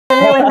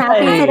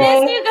happy today. I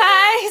miss you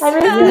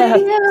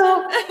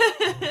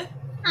guys.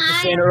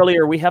 Just saying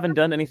earlier, we haven't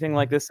done anything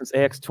like this since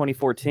AX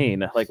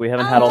 2014. Like we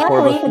haven't had all four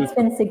of us. It's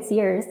been 6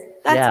 years.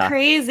 That's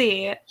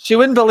crazy. She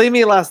wouldn't believe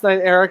me last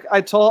night, Eric.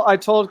 I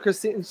told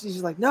Christine, and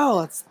she's like,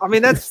 "No,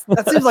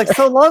 that seems like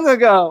so long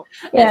ago."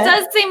 Yeah. It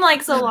does seem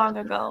like so long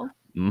ago.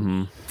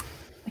 Mm-hmm.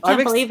 I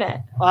can't believe it.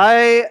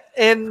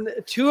 And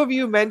two of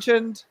you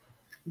mentioned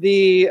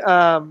the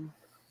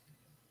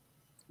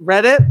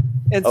Reddit,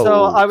 and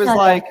so I was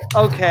like,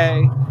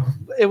 okay.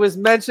 It was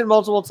mentioned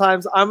multiple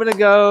times. I'm gonna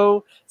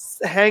go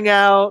hang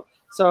out.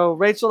 So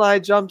Rachel and I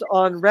jumped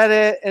on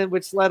Reddit, and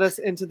which led us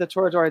into the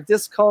Toradora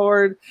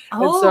Discord.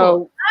 And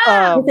so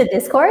is it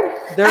Discord?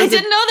 I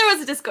didn't know there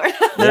was a Discord.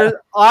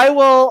 I'm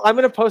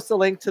gonna post a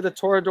link to the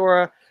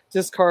Toradora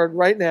Discord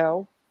right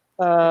now.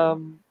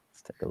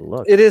 Let's take a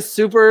look. It is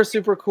super,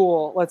 super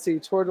cool. Let's see,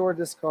 Toradora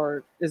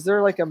Discord. Is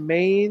there like a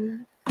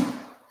main?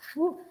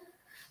 All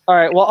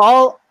right.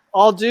 Well,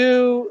 I'll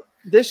do.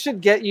 This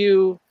should get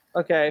you.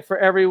 Okay, for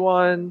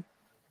everyone,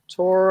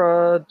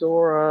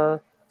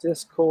 Toradora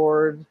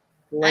Discord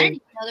link. I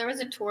didn't know there was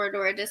a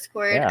Toradora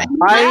Discord. Yeah.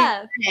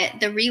 I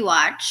the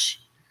rewatch.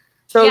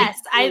 So yes,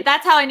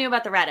 that's how I knew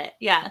about the Reddit.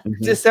 Yeah.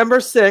 December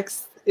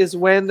 6th is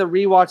when the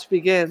rewatch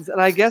begins,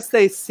 and I guess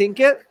they sync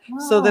it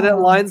so that it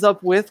lines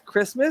up with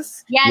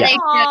Christmas. Yeah, they do.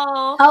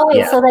 Oh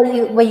wait, so that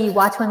you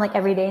watch one like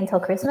every day until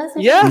Christmas?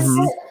 Yes,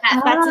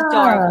 that's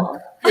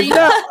adorable. Isn't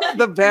that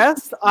the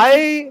best?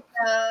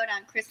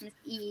 On Christmas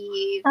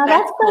Eve. Oh,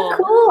 that's so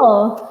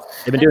cool.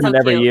 They've been doing it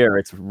every year.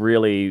 It's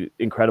really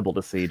incredible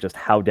to see just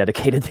how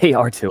dedicated they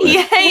are to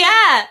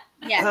it.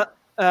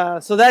 Yeah.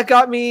 So that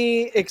got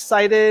me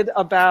excited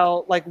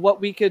about like what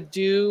we could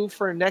do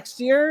for next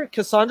year.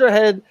 Cassandra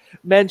had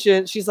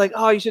mentioned, she's like,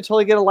 "Oh, you should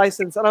totally get a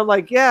license," and I'm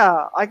like,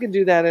 "Yeah, I can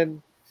do that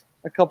in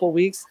a couple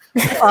weeks."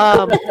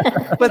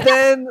 But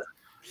then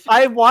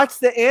I watched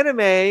the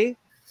anime.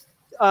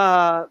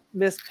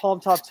 Miss Palm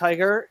Top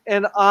Tiger,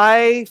 and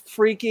I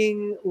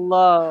freaking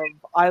love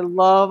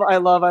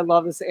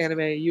this anime,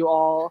 you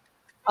all.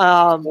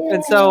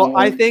 And so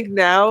I think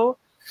now,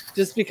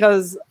 just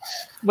because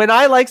when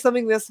I like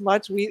something this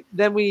much, we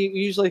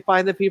usually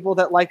find the people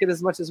that like it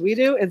as much as we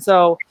do. And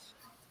so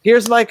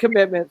here's my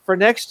commitment for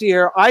next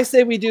year. I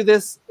say we do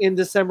this in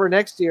December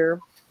next year.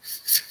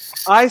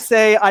 I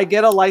say I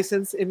get a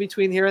license in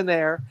between here and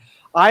there.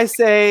 I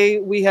say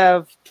we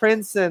have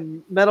prints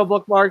and metal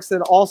bookmarks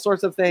and all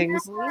sorts of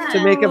things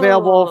to make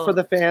available for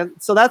the fans.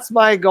 So that's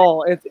my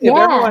goal. If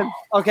everyone,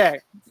 okay.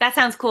 That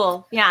sounds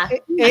cool. Yeah.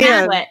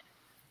 And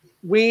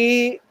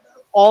we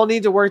all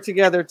need to work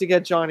together to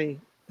get Johnny.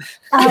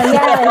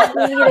 Yeah,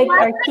 we need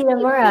our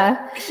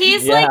Kitamura.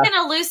 He's like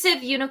an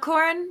elusive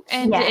unicorn,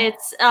 and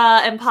it's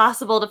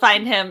impossible to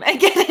find him and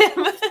get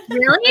him.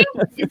 Really?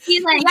 Is he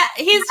like? Yeah,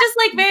 he's just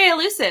like very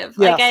elusive.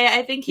 Yes. Like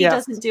I think he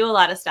doesn't do a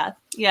lot of stuff.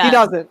 Yeah, he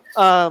doesn't.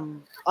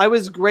 I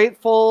was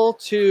grateful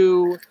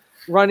to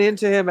run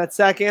into him at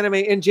SAC Anime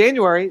in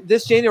January.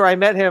 This January, I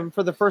met him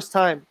for the first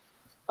time.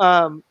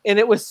 And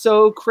it was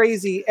so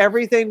crazy.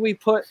 Everything we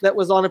put that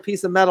was on a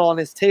piece of metal on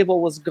his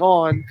table was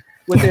gone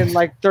within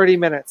like 30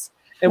 minutes.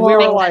 And we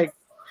were like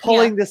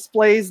pulling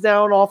displays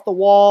down off the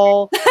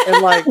wall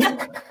and like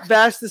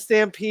Bash the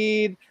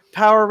Stampede,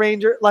 Power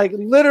Ranger, like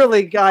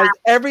literally, guys,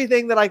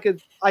 everything that I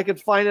could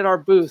find in our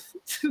booth.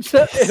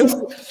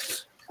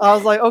 I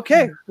was like,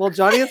 okay, well,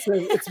 Johnny,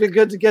 it's been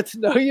good to get to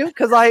know you,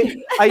 because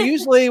I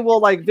usually will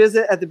like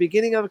visit at the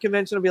beginning of a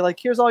convention and be like,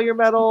 here's all your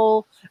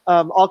metal.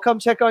 I'll come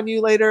check on you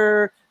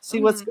later, see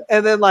what's,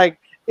 and then like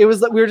it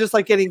was like we were just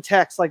like getting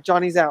texts like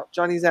Johnny's out.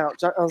 I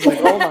was like,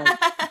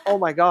 oh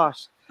my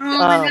gosh.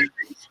 Wow.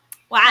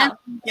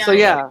 So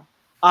yeah,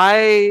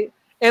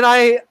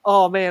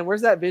 oh man,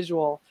 where's that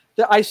visual?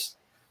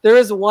 There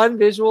is one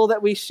visual that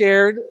we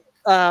shared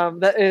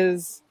that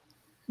is,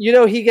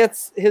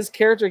 his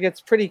character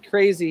gets pretty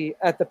crazy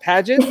at the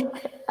pageant.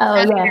 Oh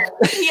yeah.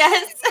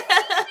 Yes.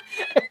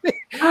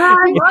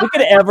 If we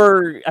could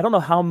ever, I don't know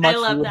how much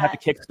we would have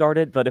to kickstart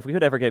it, but if we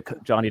could ever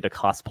get Johnny to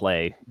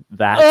cosplay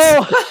that,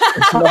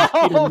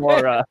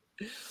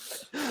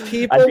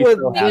 people would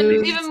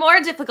lose. Even more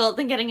difficult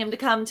than getting him to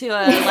come to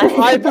a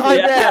I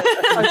bet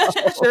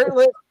a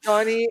shirtless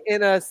Johnny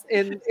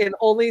in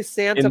only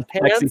Santa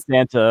pants. Sexy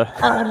Santa.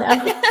 Oh,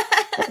 no.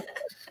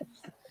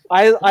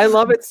 I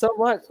love it so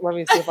much. Let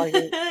me see if I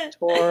can.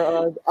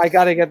 I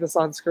gotta get this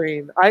on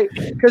screen.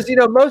 Because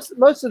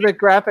most of the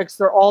graphics,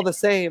 they're all the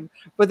same,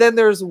 but then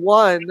there's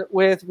one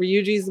with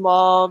Ryuji's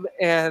mom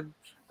and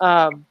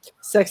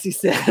Sexy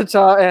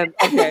Santa, and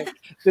okay,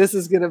 this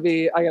is gonna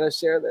be. I gotta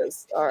share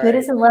this. All right. Who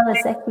doesn't love a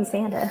sexy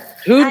Santa?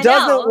 Who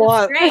doesn't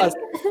want?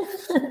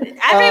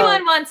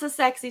 Everyone wants a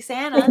sexy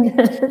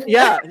Santa.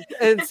 Yeah,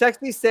 and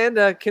Sexy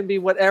Santa can be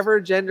whatever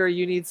gender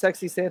you need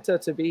Sexy Santa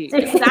to be.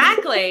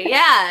 Exactly.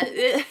 Yeah,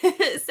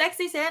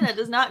 Sexy Santa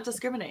does not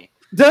discriminate.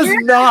 Does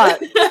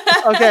not.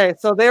 Okay,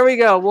 so there we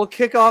go. We'll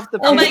kick off the.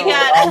 Oh my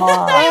god! I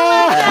love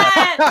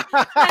that.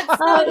 That's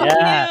so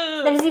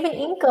cute. There's even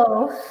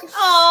Inko.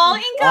 Oh,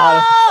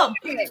 Inko!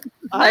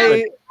 My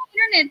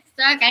internet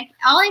stuck.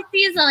 All I see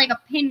is like a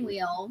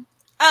pinwheel.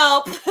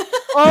 Oh.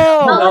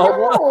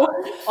 Oh,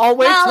 I'll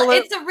wait till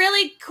it's a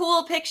really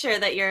cool picture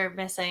that you're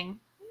missing.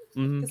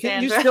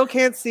 You still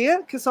can't see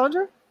it,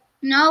 Cassandra?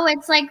 No,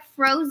 it's like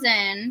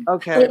frozen.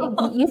 Okay.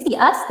 You see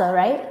us though,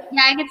 right?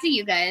 Yeah, I can see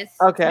you guys.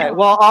 Okay.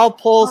 Well, I'll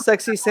pull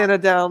Sexy Santa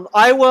down.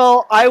 I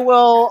will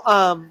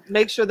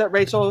make sure that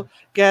Rachel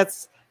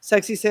gets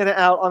Sexy Santa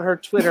out on her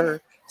Twitter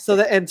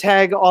and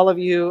tag all of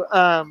you.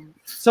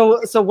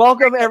 So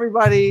welcome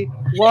everybody.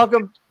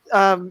 Welcome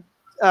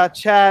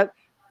chat.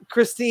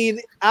 Christine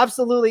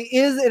absolutely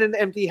is in an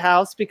empty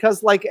house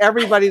because like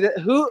everybody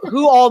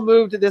who all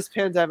moved to this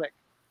pandemic.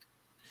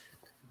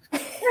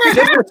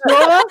 Just the two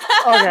of us?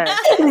 Okay.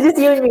 It's just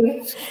you and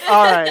me.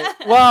 All right.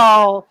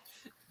 Well,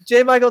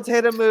 J. Michael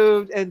Tatum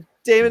moved, and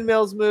Damon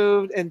Mills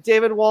moved, and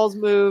David Walls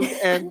moved,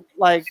 and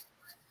like,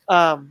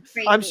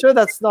 I'm sure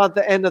that's not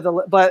the end of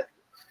the but,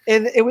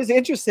 and it was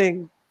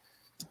interesting.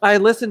 I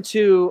listened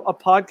to a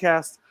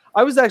podcast.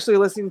 I was actually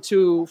listening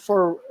to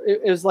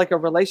it was like a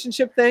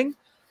relationship thing,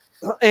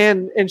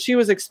 and she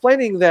was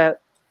explaining that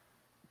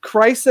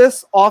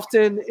crisis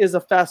often is a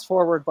fast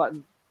forward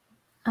button.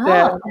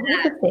 Oh,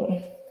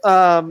 interesting.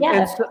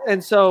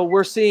 And so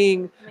we're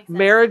seeing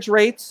marriage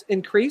rates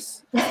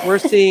increase. We're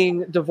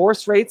seeing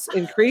divorce rates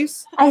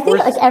increase. I think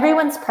like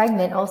everyone's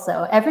pregnant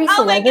also. Every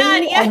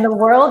celebrity in the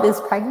world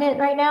is pregnant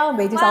right now.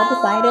 They just all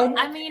decided.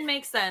 I mean,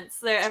 makes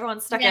sense.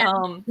 Everyone's stuck at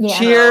home. Yeah.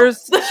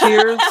 Cheers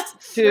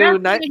to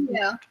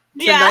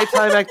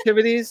nighttime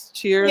activities.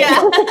 Cheers.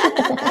 Yeah.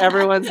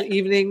 Everyone's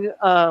evening.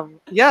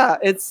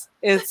 It's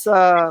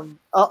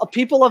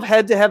people have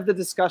had to have the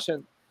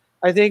discussion.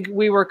 I think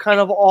we were kind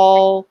of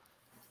all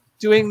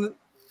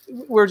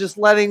we're just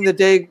letting the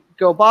day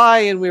go by,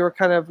 and we were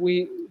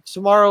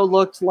tomorrow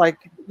looked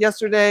like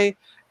yesterday,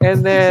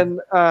 and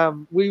then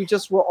we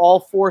just were all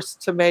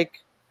forced to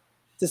make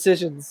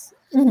decisions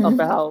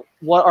about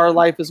what our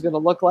life is going to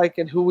look like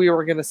and who we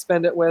were going to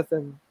spend it with,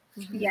 and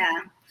yeah.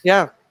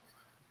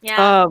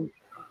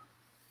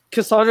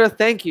 Cassandra,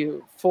 thank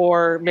you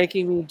for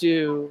making me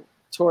do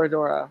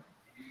Toradora.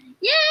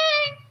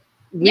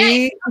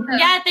 Yay!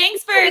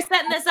 Thanks for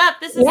setting this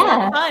up. This is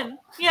fun.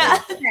 Yeah.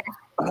 This is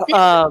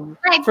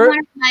like one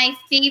of my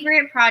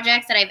favorite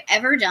projects that I've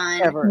ever done.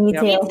 Me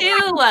too.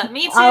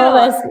 Me too. All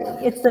of us.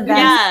 It's the best.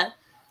 Yeah.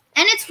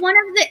 And it's one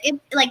of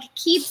it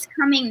keeps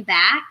coming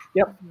back.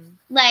 Yep.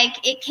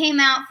 Like it came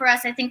out for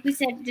us, I think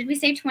did we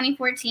say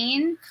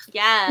 2014?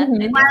 Yeah.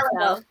 A while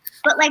ago.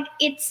 But like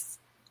it's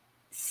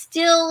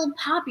still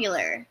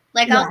popular.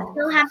 Like I'll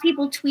still have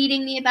people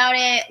tweeting me about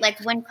it. Like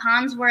when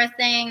cons were a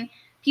thing,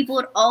 people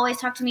would always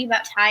talk to me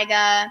about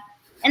Taiga.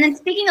 And then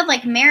speaking of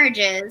like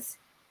marriages,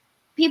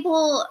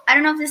 people, I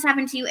don't know if this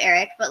happened to you,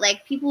 Erik, but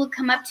like people would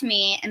come up to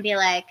me and be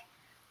like,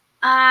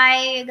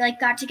 I like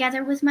got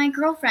together with my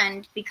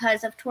girlfriend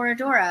because of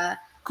Toradora.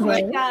 Oh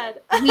my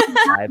God. We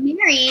got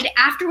married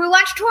after we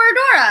watched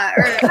Toradora.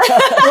 And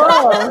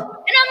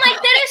I'm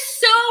like, that is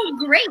so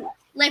great.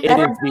 Like, it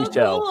is the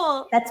show.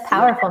 Cool. That's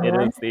powerful. It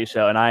is the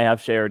show, and I have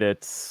shared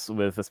it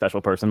with a special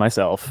person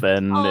myself,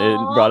 and it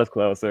brought us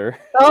closer.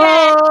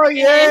 Oh,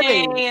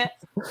 yay!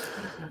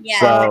 Yeah.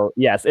 So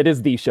yes, it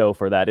is the show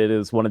for that. It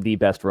is one of the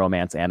best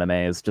romance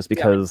animes, just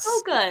because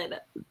so good.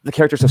 The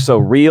characters are so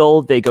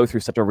real. They go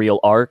through such a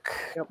real arc.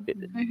 Yep.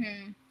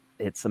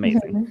 It's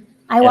amazing.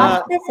 I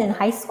watched this in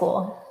high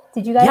school.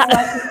 Did you guys watch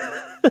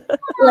it?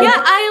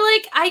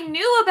 I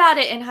knew about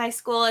it in high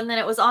school, and then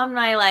it was on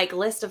my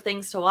list of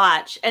things to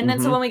watch. And then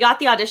so when we got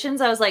the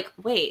auditions, I was like,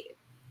 wait,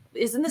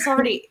 isn't this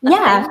already?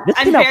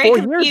 I'm very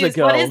confused.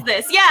 What is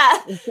this?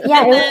 Yeah.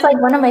 Yeah, it was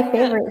like one of my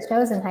favorite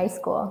shows in high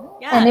school.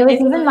 Yeah, and it was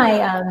even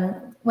my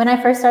when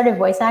I first started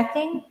voice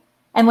acting,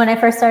 and when I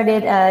first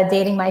started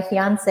dating my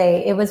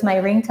fiance, it was my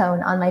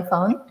ringtone on my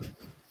phone.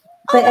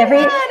 But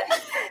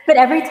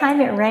every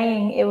time it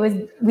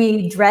rang,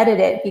 we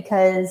dreaded it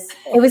because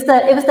it was the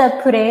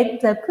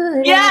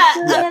pure.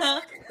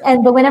 Yeah.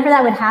 But whenever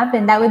that would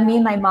happen, that would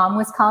mean my mom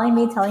was calling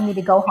me, telling me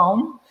to go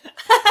home.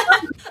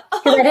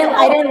 Because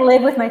I didn't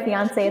live with my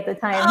fiance at the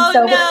time.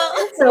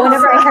 So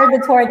whenever I heard the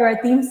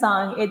Toradora theme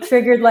song, it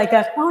triggered like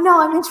a, oh no,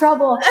 I'm in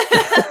trouble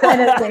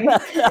kind of thing.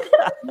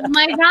 Oh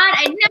my God,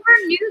 I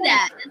never knew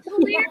that. That's so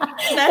weird.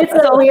 It's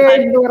a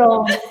weird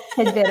little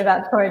tidbit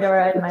about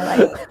Toradora in my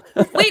life.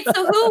 Wait,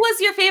 so who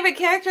was your favorite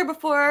character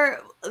before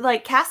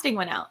casting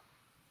went out?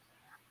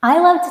 I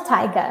loved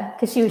Taiga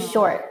because she was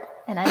short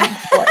and I'm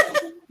short.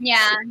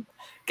 Yeah.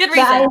 Good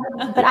reason.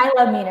 But I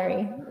love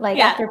Minari.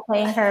 After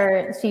playing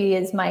her, she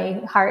is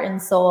my heart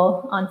and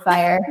soul on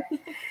fire.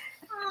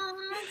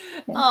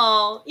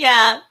 Oh,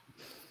 yeah.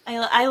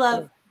 I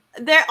love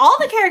all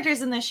the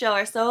characters in this show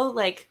are so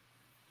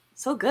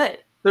so good.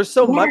 There's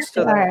so much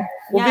to them.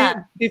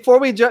 Well, before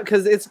we jump,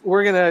 because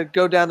we're gonna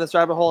go down this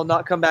rabbit hole and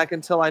not come back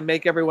until I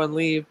make everyone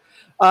leave.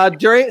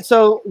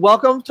 So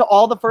welcome to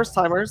all the first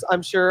timers.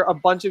 I'm sure a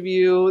bunch of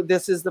you,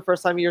 this is the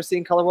first time you're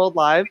seeing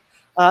ColorworldLIVE.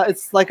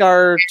 It's like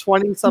our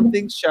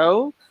 20-something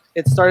show.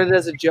 It started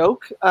as a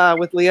joke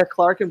with Leah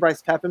Clark and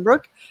Bryce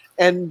Pappenbrook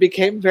and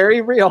became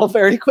very real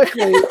very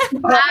quickly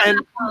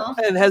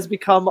and has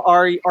become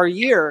our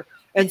year.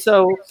 And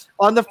so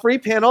on the free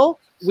panel,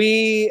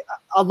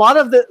 a lot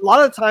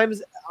of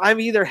times I'm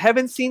either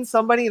haven't seen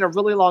somebody in a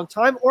really long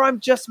time or I'm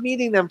just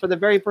meeting them for the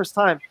very first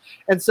time.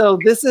 And so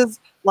this is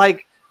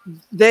like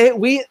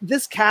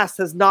this cast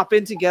has not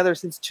been together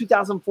since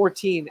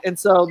 2014. And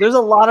so there's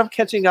a lot of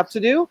catching up to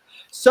do.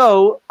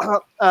 So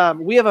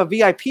we have a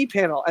VIP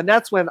panel, and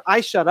that's when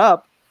I shut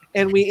up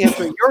and we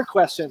answer your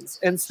questions.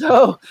 And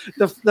so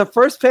the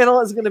first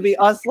panel is going to be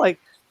us like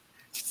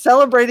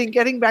celebrating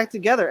getting back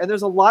together, and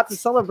there's a lot to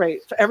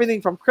celebrate, everything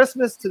from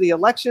Christmas to the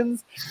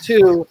elections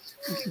to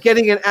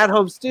getting an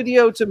at-home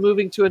studio to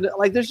moving to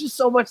like there's just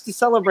so much to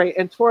celebrate,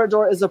 and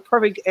Toradora is a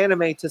perfect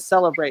anime to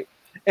celebrate.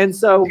 And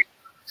so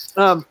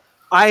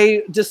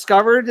I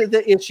discovered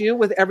the issue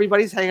with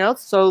everybody's Hangouts,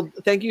 so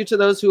thank you to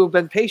those who have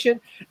been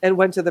patient and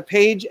went to the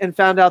page and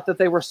found out that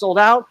they were sold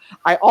out.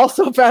 I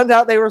also found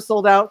out they were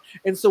sold out,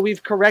 and so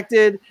we've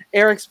corrected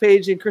Erik's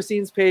page and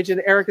Christine's page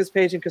and Erika's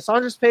page and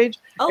Cassandra's page.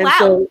 Oh, and wow.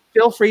 So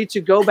feel free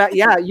to go back.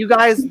 Yeah, you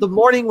guys, the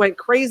morning went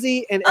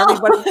crazy, and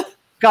everybody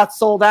got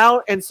sold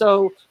out, and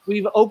so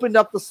we've opened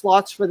up the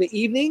slots for the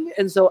evening.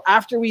 And so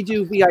after we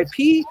do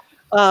VIP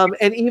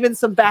and even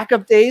some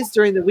backup days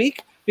during the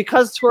week,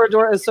 because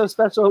Toradora is so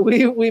special,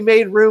 we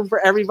made room for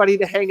everybody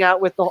to hang out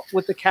with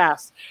the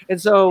cast.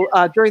 And so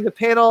during the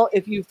panel,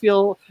 if you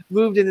feel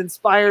moved and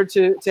inspired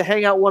to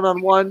hang out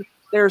one-on-one,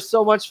 there's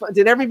so much fun.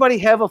 Did everybody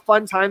have a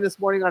fun time this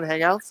morning on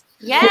Hangouts?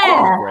 Yeah,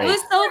 it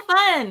was so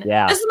fun.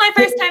 Yeah. This is my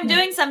first time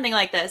doing something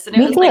like this, and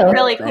it was like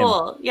really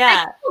cool.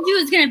 Yeah. I told you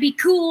it was going to be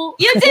cool.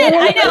 You did,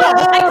 I know.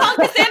 I called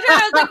Cassandra,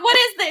 I was like, what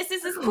is this?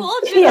 Is this cool?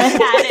 She was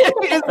like,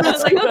 I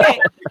was like, okay.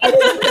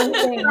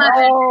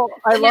 Oh,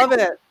 I love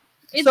it.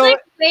 It's So- like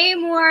way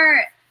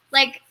more,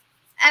 like,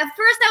 at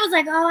first I was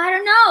like, oh, I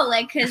don't know,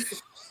 like,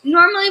 because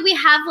normally we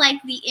have,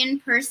 like, the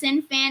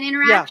in-person fan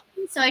interaction,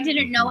 so I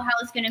didn't know how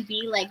it was going to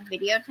be, like,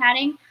 video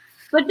chatting.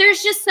 But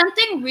there's just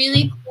something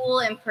really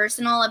cool and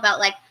personal about,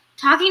 like,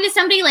 talking to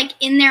somebody, like,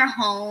 in their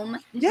home.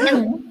 Yeah.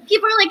 And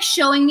people are, like,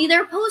 showing me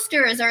their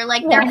posters or,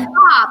 like, their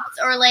props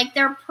or, like,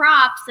 their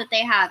props that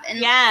they have. And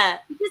Yeah.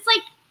 it's,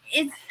 like,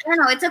 I don't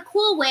know, it's a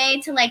cool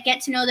way to, like, get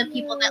to know the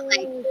people that,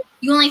 like,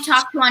 you only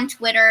talk to on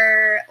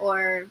Twitter,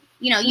 or,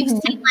 you know, you've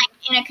seen,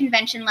 like, in a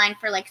convention line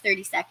for, like,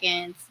 30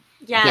 seconds.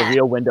 Yeah. A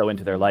real window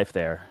into their life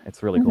there.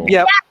 It's really cool.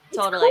 Yep.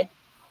 Totally.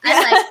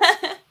 I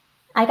like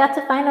I got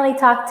to finally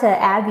talk to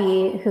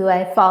Abby, who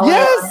I follow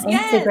on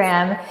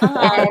Instagram,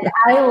 and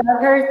I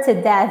love her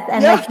to death.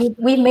 And like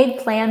we made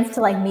plans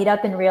to like meet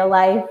up in real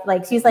life.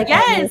 Like she's like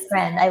my new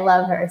friend. I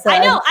love her. So I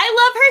know.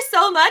 I love her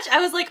so much. I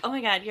was like, oh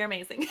my God, you're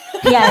amazing.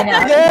 Yeah, I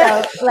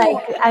know. So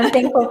like I'm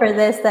thankful for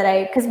this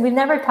because we've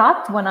never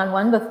talked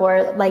one-on-one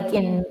before, like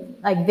in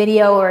like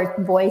video or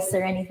voice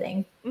or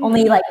anything.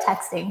 Only like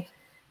texting.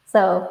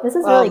 So this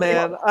is really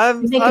cool.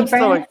 I'm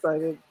so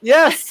excited.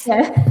 Yes.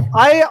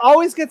 I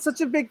always get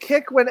such a big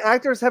kick when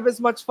actors have as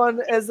much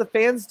fun as the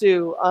fans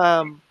do.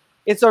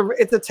 It's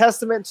a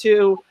testament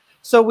to,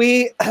 so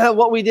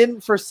what we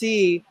didn't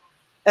foresee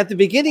at the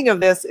beginning of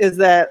this is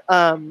that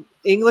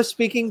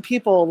English-speaking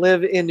people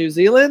live in New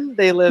Zealand,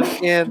 they live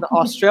in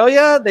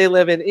Australia, they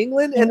live in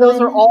England, and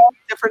those are all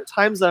different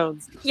time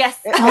zones.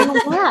 Yes.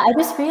 Oh yeah, I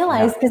just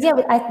realized because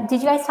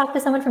did you guys talk to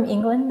someone from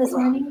England this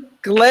morning?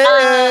 Glenn.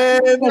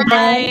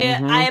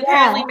 I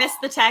apparently missed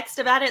the text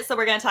about it, so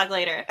we're gonna talk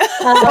later.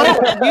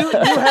 you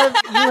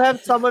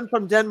have someone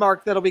from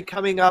Denmark that'll be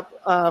coming up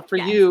for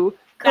you,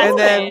 and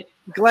then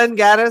Glenn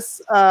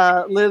Gaddis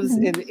lives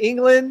in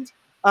England.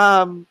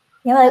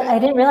 Yeah, I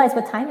didn't realize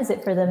what time is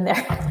it for them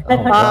there.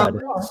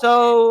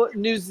 So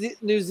New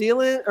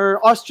Zealand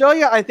or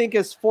Australia, I think,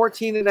 is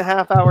 14 and a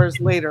half hours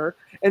later.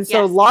 And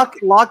so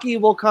Lockie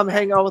will come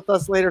hang out with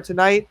us later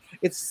tonight.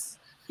 It's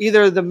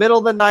either the middle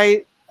of the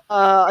night.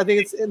 I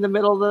think it's in the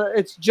middle of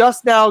it's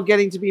just now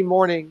getting to be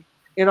morning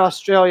in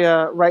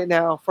Australia right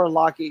now for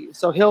Lockie.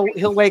 So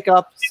he'll wake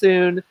up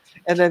soon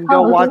and then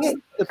go watch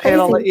the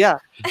panel. Yeah.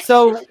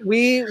 So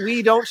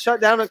we don't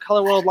shut down at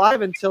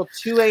ColorworldLIVE until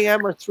 2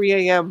 a.m. or 3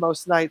 a.m.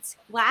 most nights.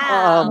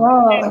 Wow.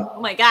 Oh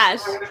my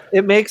gosh.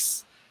 It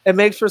makes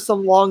for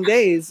some long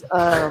days.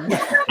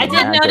 I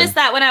did notice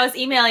that when I was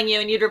emailing you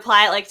and you'd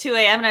reply at like 2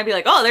 a.m. and I'd be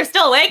like, oh, they're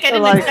still awake. I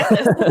didn't expect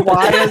this.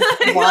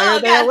 Why are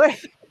they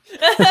awake?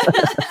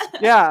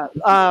 Yeah.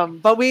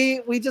 But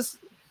we just,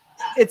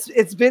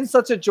 it's been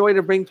such a joy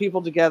to bring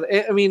people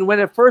together. I mean, when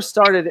it first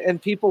started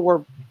and people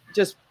were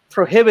just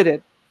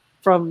prohibited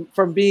from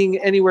being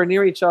anywhere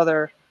near each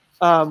other,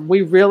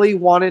 we really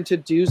wanted to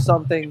do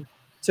something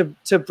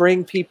to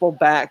bring people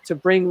back, to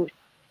bring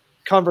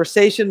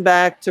conversation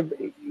back, to,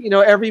 you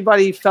know,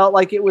 everybody felt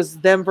like it was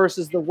them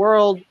versus the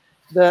world.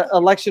 The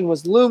election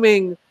was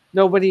looming.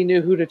 Nobody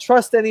knew who to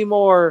trust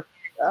anymore.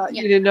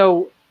 You didn't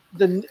know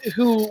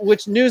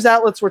which news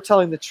outlets were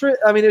telling the truth.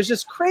 I mean, it was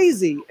just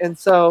crazy. And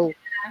so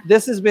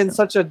this has been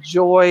such a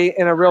joy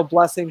and a real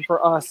blessing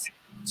for us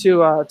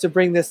to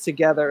bring this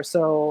together.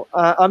 So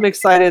I'm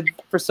excited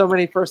for so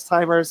many first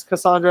timers.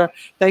 Cassandra,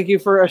 thank you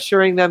for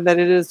assuring them that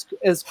it is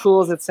as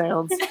cool as it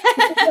sounds.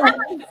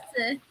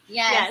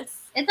 Yes.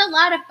 It's a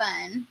lot of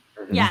fun.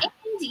 Yeah. And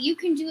you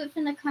can do it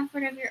from the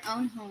comfort of your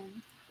own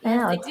home.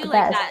 I do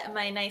like that.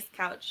 My nice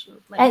couch.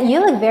 And you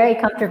look very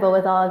comfortable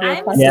with all of your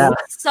plushies. Yeah.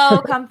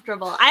 So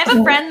comfortable. I have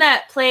a friend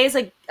that plays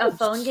a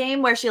phone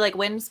game where she like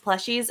wins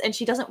plushies, and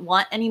she doesn't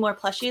want any more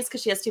plushies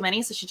because she has too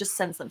many, so she just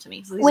sends them to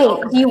me. So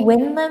wait, do you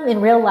win them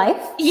in real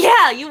life?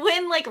 Yeah, you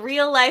win like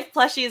real life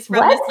plushies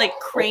from this like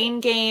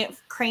crane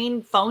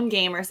phone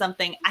game or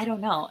something. I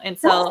don't know. And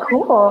so that's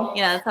cool.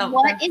 Yeah.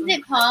 What is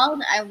it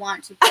called? I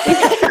want to.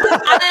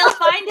 I'll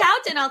find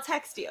out and I'll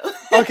text you.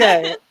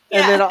 Okay.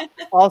 And then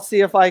I'll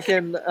see if I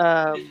can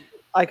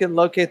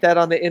locate that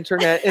on the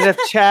internet. And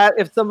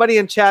if somebody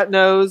in chat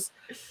knows,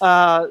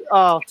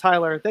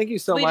 Tyler, thank you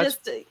so much.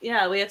 We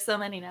have so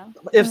many now.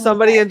 If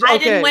somebody I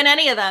didn't win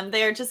any of them;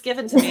 they are just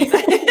given to me.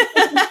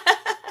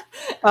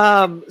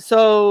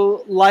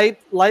 So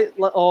light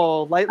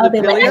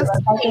Lepilius.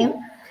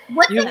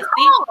 What's it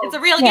called? It's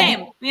a real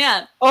game.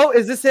 Yeah. Oh,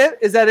 is this it?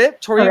 Is that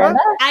it? Toriyama?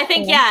 I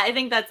think I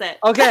think that's it.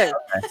 Okay.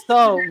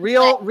 So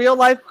real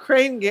life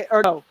crane game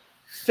or no.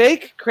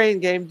 Fake crane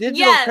game,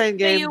 digital crane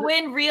game. So you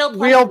win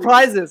real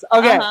prizes.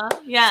 Okay.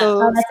 Yeah.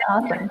 So, that's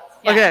awesome.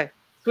 Okay.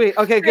 Sweet.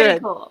 Okay, pretty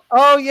good. Cool.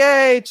 Oh,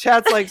 yay.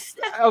 Chat's like,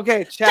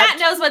 okay. Chat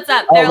knows what's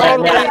up. They're like,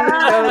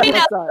 we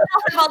know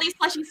have all these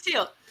plushies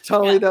too.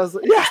 Totally knows.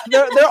 Yeah,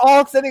 they're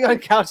all sitting on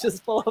couches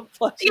full of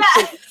plushies.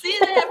 Yeah. See,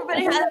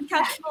 everybody has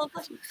couches full of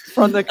plushies.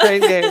 From the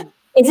crane game.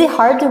 Is it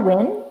hard to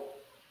win?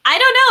 I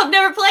don't know. I've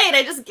never played.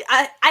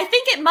 I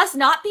think it must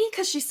not be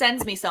because she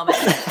sends me so many.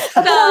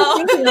 So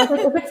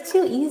if it's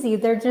too easy,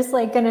 they're just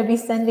like going to be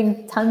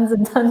sending tons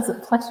and tons of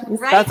plushies.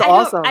 Right? That's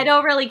awesome. I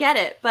don't really get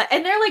it,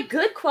 and they're like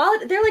good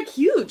quality. They're like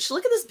huge.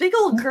 Look at this big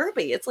old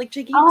Kirby. It's like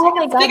gigantic. Oh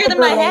my it's God, bigger than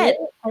my head.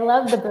 I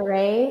love the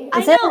beret.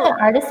 Is it like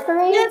an artist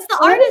beret? Yeah, it's the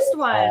artist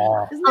one.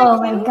 Oh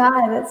my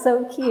God, that's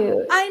so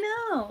cute. I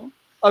know.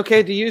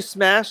 Okay, do you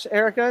Smash,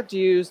 Erika? Do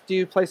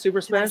you play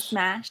Super Smash?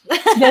 Smash.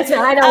 That's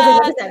right. I know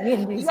what does that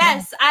mean.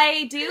 Yes,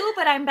 I do,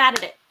 but I'm bad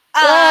at it.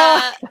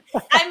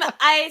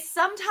 I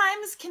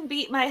sometimes can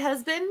beat my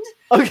husband.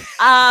 Okay.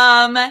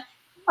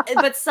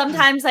 But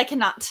sometimes I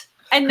cannot.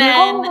 And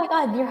then oh my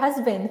God, your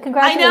husband!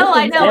 Congratulations!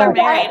 I know, we're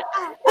married.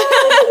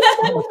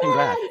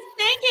 Congrats.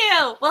 Thank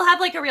you. We'll have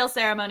like a real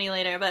ceremony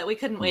later, but we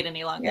couldn't wait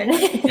any longer.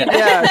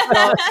 Yeah.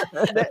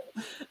 So,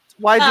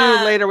 why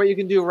do later what you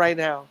can do right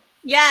now?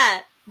 Yeah.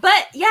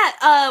 But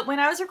when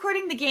I was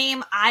recording the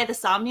game, the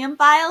Somnium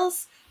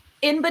Files,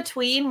 in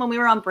between when we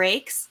were on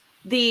breaks,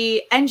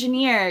 the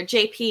engineer,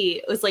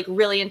 JP, was like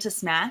really into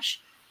Smash.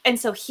 And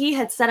so he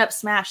had set up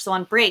Smash. So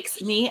on breaks,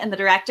 me and the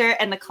director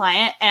and the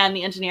client and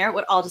the engineer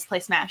would all just play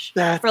Smash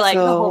for like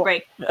the whole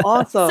break.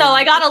 Awesome. So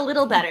I got a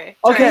little better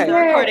during the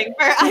recording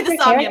for the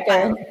Somnium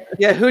Files.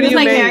 Yeah, who do you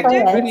main?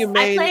 Who do you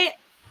main?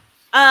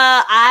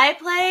 I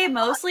play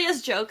mostly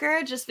as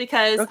Joker just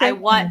because I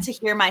want to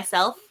hear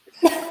myself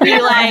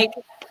be like,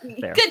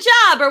 good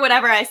job, or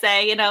whatever I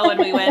say, when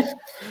we win.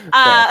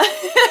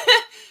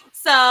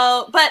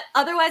 But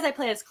otherwise I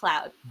play as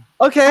Cloud.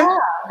 Okay.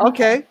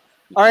 Okay.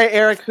 All right,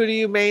 Erik, who do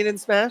you main in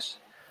Smash?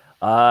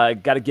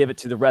 Got to give it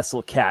to the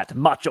Wrestle Cat,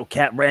 Macho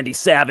Cat Randy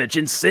Savage,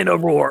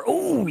 Incineroar.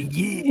 Oh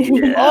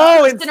yeah!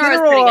 Oh,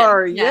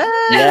 Incineroar!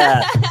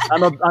 Yeah.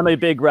 I'm a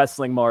big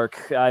wrestling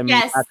mark. I'm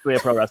actually a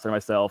pro wrestler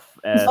myself.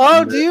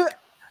 And, do you?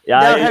 Yeah.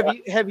 Now,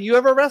 have you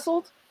ever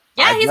wrestled?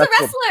 Yeah, he's a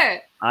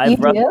wrestler. I've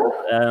wrestled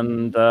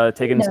and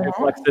taken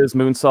suplexes,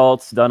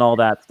 moonsaults, done all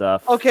that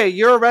stuff. Okay,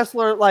 you're a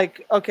wrestler.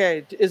 Like,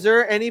 okay, is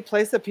there any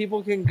place that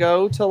people can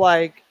go to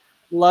like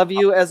love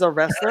you as a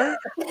wrestler?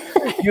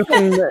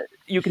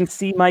 You can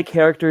see my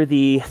character,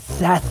 the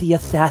Sassy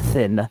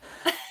Assassin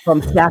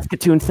from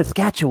Saskatoon,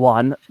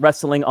 Saskatchewan,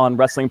 wrestling on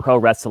Wrestling Pro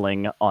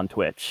Wrestling on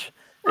Twitch.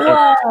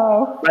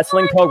 Wow.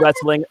 Wrestling Pro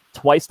Wrestling,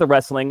 twice the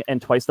wrestling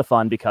and twice the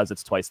fun because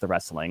it's twice the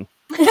wrestling.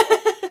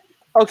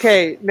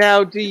 Okay,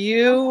 now do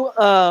you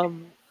oh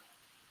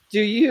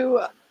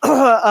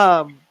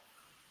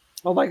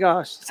my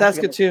gosh,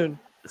 Saskatoon.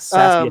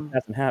 Sassy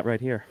Assassin hat right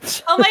here.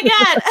 Oh my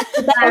God.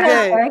 Is that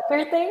a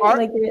character thing?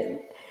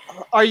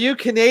 Are you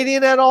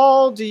Canadian at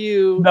all? Do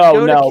you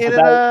go to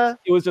Canada?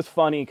 It was just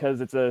funny because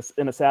it's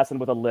an assassin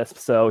with a lisp,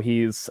 so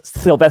he's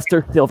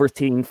Sylvester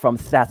Silverstein from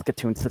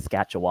Saskatoon,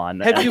 Saskatchewan.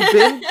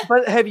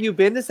 Have you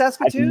been to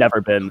Saskatoon? I've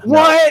never been.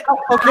 What?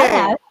 No.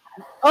 Okay.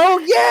 Oh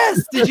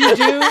yes. Did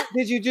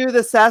you do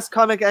the Sask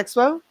Comic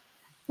Expo?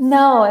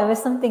 No, it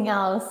was something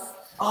else.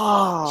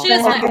 Oh, she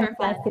just went for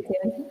fun.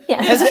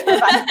 Yeah, I just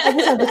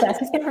went to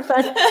Saskatoon for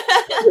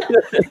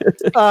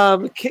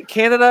fun.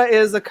 Canada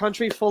is a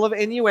country full of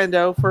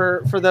innuendo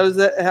for those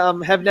that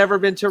have never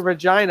been to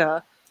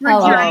Regina.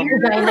 Regina.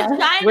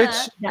 Which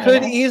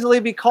could easily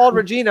be called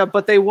Regina,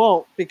 but they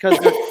won't because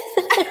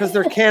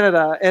they're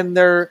Canada and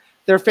their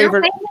favorite.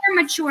 They're way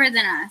more mature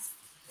than us.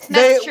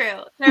 That's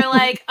true. They're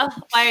like, oh,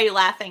 why are you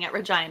laughing at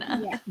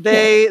Regina? Yeah.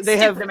 They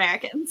have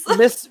Americans.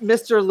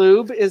 Mr.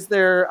 Lube is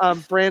their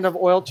brand of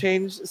oil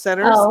change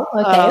centers. Oh,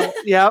 okay.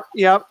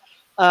 Yep.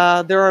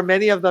 There are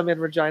many of them in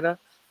Regina.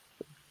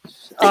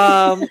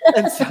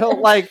 And so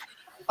like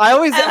I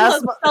always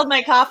spilled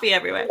my coffee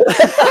everywhere. Dude,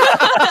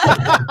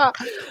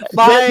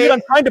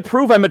 I'm trying to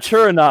prove I'm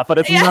mature enough, but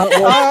it's not.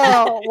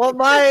 Oh, well,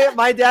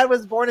 my dad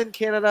was born in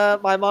Canada.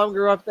 My mom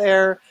grew up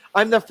there.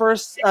 I'm the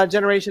first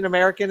generation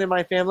American in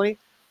my family.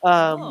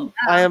 I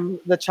am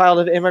the child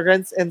of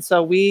immigrants, and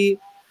so we've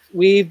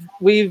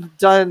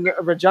done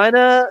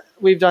Regina,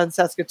 we've done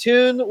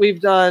Saskatoon, we've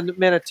done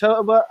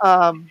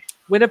Manitoba,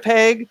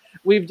 Winnipeg,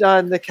 we've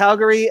done the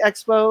Calgary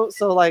Expo.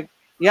 So like,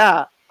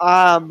 yeah,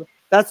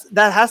 that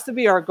has to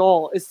be our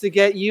goal, is to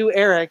get you,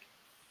 Erik,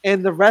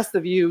 and the rest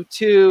of you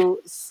to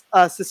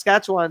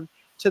Saskatchewan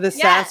to the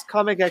SAS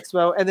Comic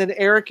Expo, and then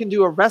Erik can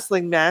do a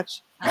wrestling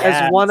match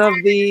as one of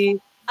the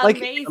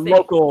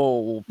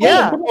local.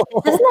 Yeah,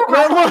 doesn't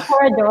that happen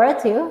in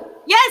Toradora too?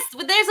 Yes,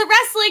 there's a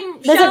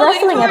wrestling show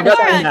in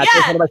Toradora.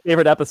 That's one of my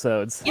favorite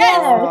episodes. Yes,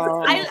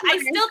 I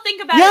still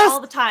think about it all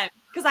the time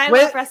because I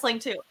love wrestling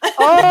too.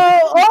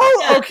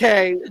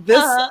 Okay.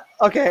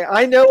 Okay.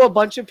 I know a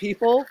bunch of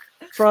people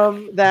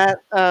from that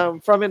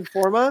from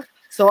Informa,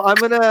 so I'm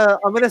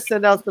gonna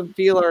send out some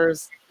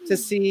feelers to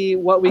see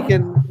what we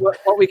can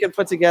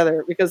put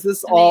together, because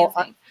this all.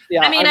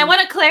 I mean, I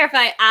want to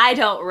clarify, I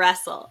don't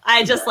wrestle.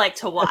 I just like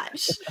to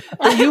watch.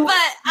 But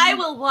I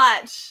will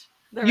watch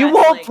the wrestling. You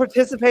won't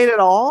participate at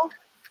all?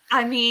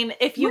 I mean,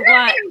 if you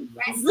want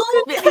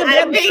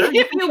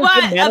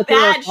a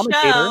bad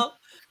show.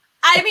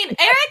 I mean,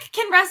 Erik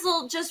can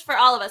wrestle just for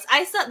all of us.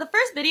 I saw the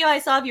first video I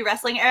saw of you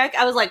wrestling, Erik.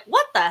 I was like,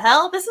 what the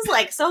hell? This is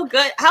like so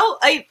good. How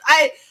I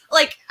don't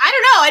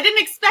know. I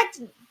didn't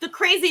expect the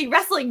crazy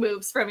wrestling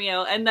moves from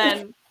you. And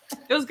then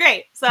it was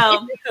great.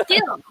 So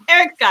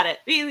Eric's got it.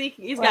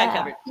 He's got it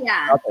covered.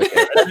 Yeah.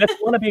 If you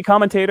want to be a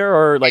commentator,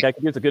 or like I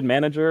could use a good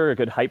manager, a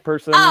good hype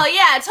person. Oh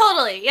yeah,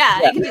 totally. Yeah,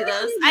 I can do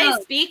those. I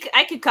speak.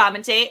 I could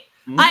commentate.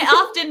 I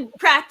often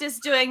practice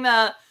doing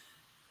the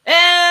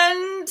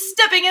and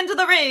stepping into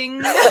the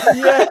ring.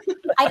 I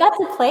got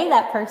to play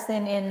that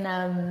person in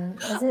I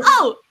was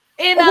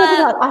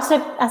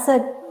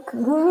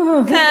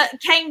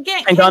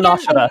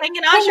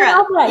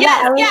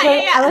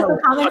the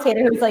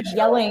commentator who's like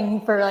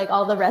yelling for like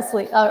all the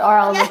wrestling or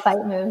all the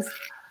fight moves.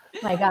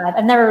 My God,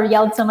 I've never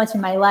yelled so much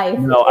in my life.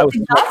 No, I was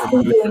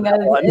being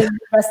a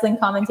wrestling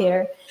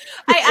commentator.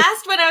 I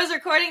asked when I was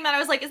recording that, I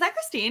was like, "Is that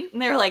Christine?"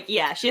 And they were like,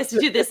 "Yeah, she has to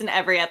do this in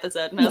every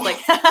episode." And I was like,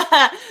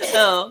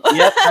 "Oh,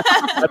 yep,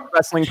 that's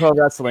wrestling, pro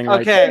wrestling."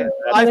 Okay,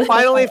 I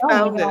finally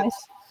found it.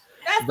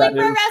 Wrestling,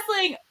 pro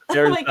wrestling.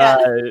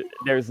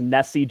 There's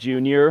Nessie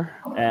Jr.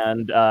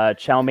 and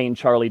Chow Mein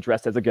Charlie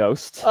dressed as a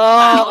ghost.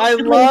 Oh, I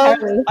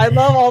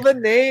love all the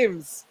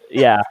names.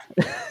 Yeah,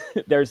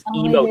 there's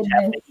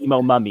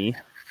Emo Mummy.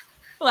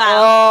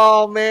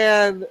 Wow. Oh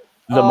man.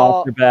 The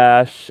Monster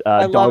Bash,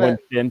 Darwin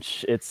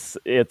Finch. It's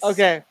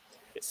okay.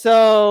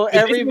 So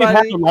everybody,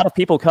 had a lot of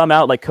people come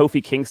out, like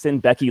Kofi Kingston,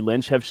 Becky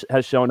Lynch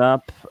has shown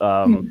up,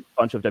 a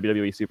bunch of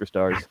WWE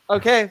superstars.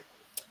 Okay.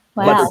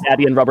 Rubber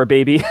Daddy and Rubber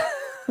Baby.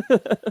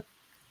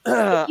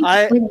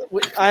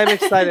 I'm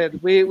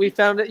excited. We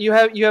found it. You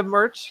have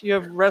merch. You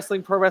have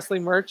pro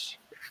wrestling merch.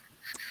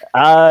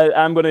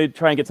 I'm gonna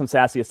try and get some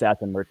Sassy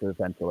Assassin merch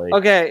eventually.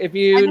 Okay, if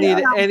you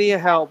need any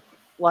help,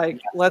 like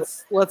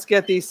let's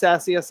get these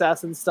Sassy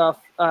Assassin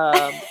stuff.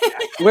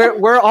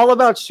 We're all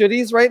about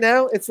shoodies right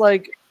now. It's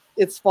like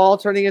it's fall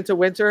turning into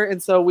winter,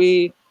 and so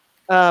we've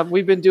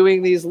been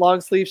doing these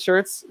long sleeve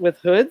shirts with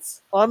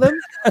hoods on them.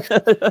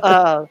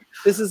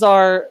 This is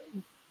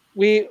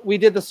we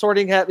did the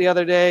sorting hat the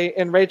other day,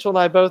 and Rachel and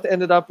I both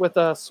ended up with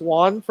a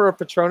swan for a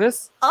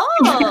Patronus.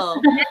 Oh.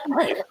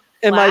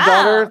 And my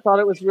daughter thought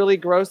it was really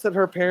gross that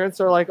her parents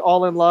are like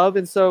all in love,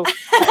 and so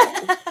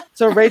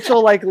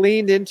Rachel like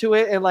leaned into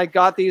it and like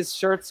got these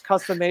shirts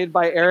custom made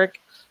by Erik.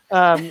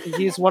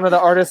 He's one of the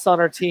artists on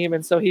our team,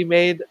 and so he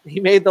made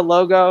the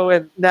logo,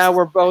 and now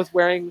we're both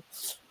wearing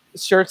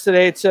shirts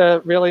today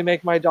to really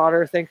make my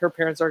daughter think her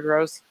parents are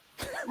gross.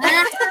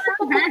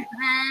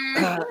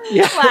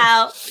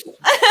 Wow.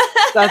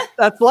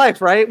 That's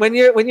life, right? When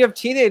you have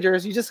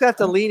teenagers, you just have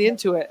to lean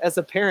into it as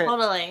a parent.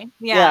 Totally.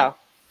 Yeah.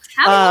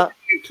 How old are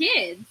your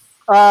kids?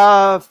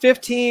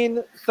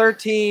 15,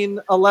 13,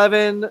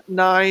 11,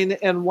 9,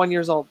 and 1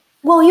 year old.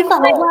 Well, you've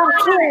got a lot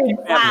of kids.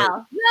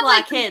 Wow. A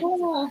lot of kids.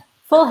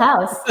 Full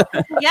house.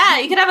 Yeah,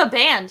 you could have a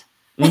band.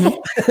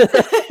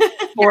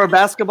 Or a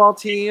basketball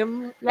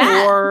team.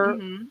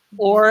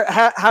 Or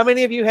how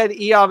many of you had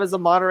Eov as a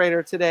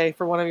moderator today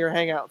for one of your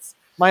hangouts?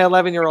 My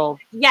 11-year-old.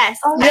 Yes.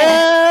 Oh,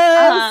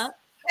 yes.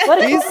 What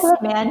a cool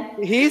man.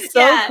 He's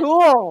so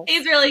cool.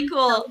 He's really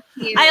cool.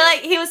 He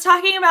was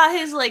talking about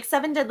his like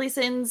 7 Deadly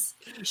Sins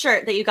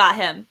shirt that you got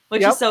him,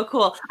 which is so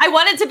cool. I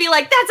wanted to be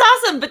like, that's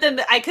awesome, but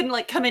then I couldn't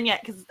like come in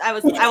yet because I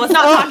was not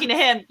talking to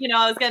him. You know,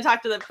 I was gonna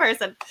talk to the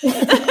person.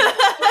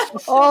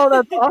 Oh,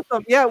 that's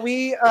awesome.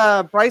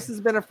 Yeah, Bryce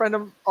has been a friend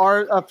of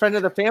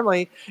the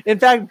family. In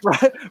fact,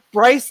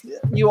 Bryce,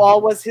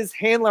 was his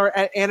handler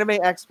at Anime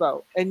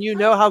Expo, and you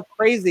know how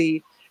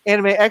crazy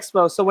Anime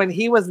Expo. So when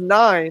he was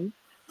 9.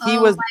 He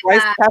was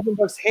Bryce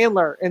Papenbrook's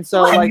handler, and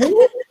so like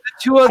the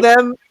two of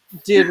them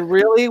did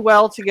really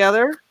well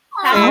together.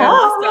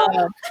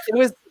 And it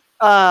was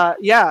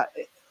yeah,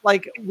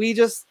 like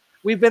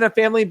we've been a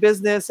family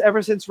business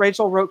ever since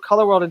Rachel wrote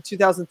Colorworld in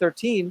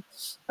 2013.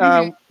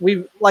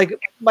 We like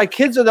my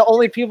kids are the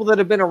only people that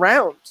have been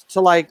around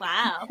to like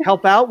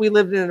help out. We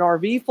lived in an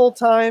RV full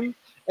time,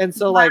 and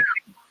so like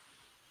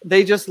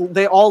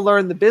they all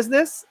learn the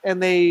business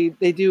and they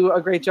do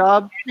a great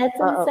job. That's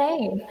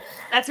insane.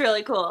 That's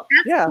really cool.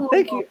 Yeah,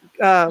 thank you.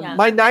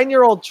 My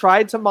 9-year-old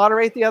tried to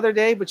moderate the other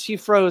day, but she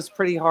froze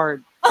pretty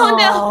hard. Oh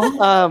no!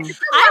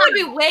 I would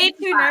be way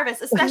too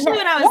nervous, especially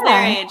when I was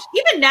their age.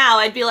 Even now,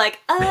 I'd be like,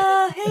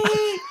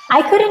 "Hey."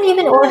 I couldn't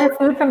even order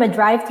food from a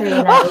drive-thru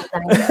when I was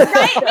 9.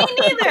 Right? Me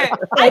neither.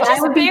 I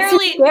would barely.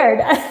 Be too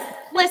scared.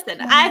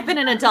 Listen, I've been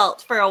an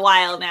adult for a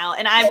while now,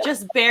 and I've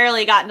just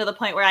barely gotten to the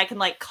point where I can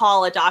like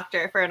call a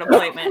doctor for an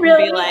appointment and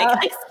be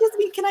like, "Excuse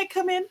me, can I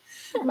come in?"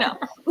 No.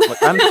 Look,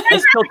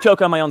 I still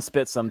choke on my own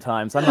spit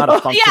sometimes. I'm not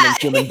a functioning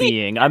human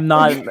being. I'm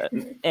not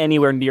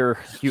anywhere near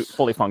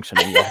fully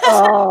functioning yet.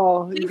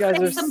 Oh, you guys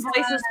are some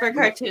voices for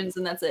cartoons,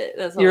 and that's it.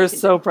 That's all you're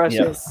so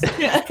precious.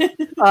 Yeah.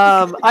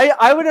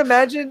 I would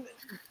imagine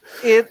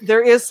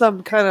there is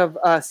some kind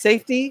of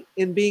safety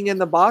in being in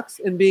the box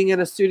and being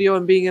in a studio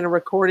and being in a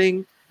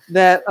recording.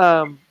 That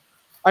I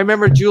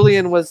remember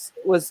Julian was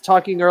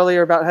talking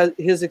earlier about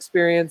his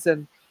experience,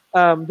 and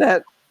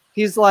that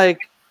he's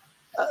like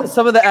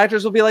some of the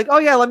actors will be like, "Oh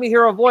yeah, let me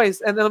hear a voice,"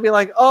 and they'll be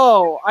like,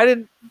 "Oh, I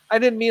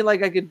didn't mean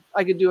like I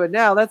could do it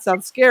now. That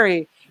sounds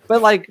scary."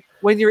 But like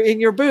when you're in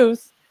your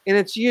booth and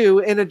it's you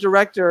and a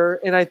director,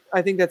 and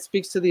I think that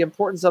speaks to the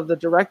importance of the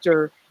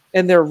director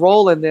and their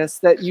role in this,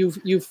 that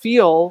you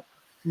feel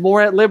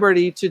more at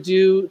liberty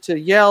to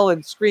yell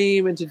and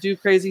scream and to do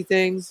crazy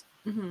things.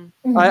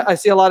 Mm-hmm. I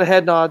see a lot of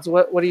head nods.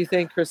 What do you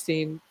think,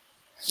 Christine?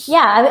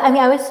 Yeah, I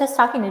mean, I was just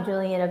talking to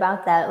Julian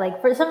about that. Like,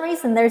 for some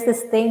reason, there's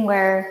this thing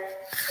where,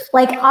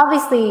 like,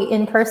 obviously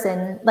in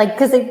person, like,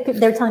 because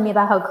they're telling me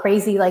about how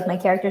crazy, like, my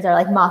characters are,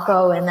 like,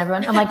 Mako and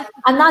everyone. I'm like,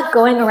 I'm not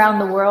going around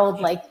the world,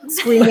 like,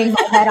 screaming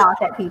my head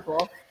off at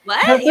people.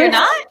 What? You're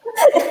not?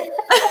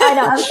 I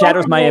know. It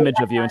shatters my image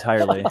of you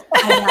entirely.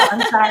 I know.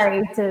 I'm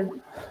sorry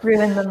to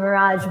ruin the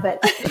mirage, but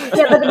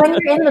yeah, but when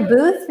you're in the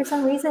booth, for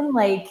some reason,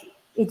 like,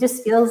 it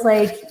just feels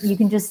like you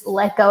can just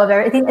let go of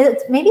everything.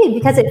 It's maybe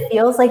because it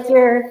feels like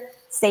you're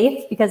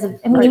safe because of,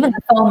 I mean, even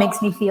the phone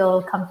makes me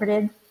feel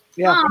comforted.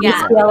 Yeah. I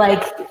just feel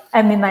like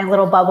I'm in my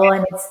little bubble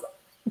and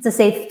it's a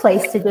safe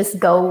place to just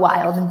go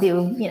wild and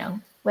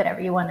do, whatever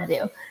you want to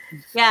do.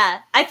 Yeah.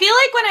 I feel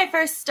like when I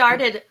first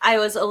started, I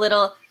was a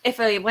little, if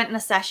I went in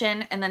a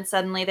session and then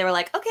suddenly they were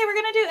like, okay, we're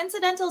going to do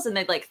incidentals, and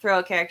they'd like throw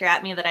a character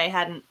at me that I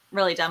hadn't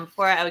really done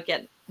before, I would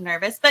get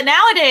nervous. But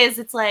nowadays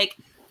it's like,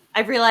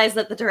 I've realized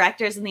that the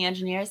directors and the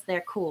engineers,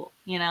 they're cool,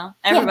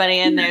 everybody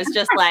in there is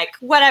just like,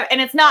 whatever.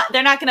 And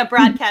they're not going to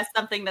broadcast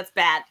something that's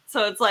bad.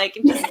 So it's like,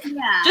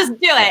 just do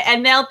it.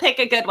 And they'll pick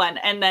a good one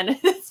and then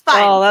it's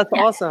fine. Oh, that's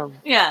awesome.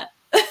 Yeah.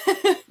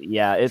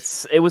 Yeah,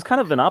 it was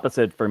kind of an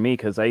opposite for me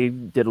because I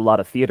did a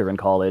lot of theater in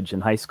college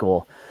and high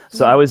school.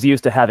 So I was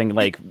used to having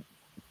like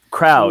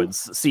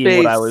crowds seeing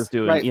what I was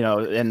doing,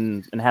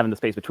 and having the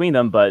space between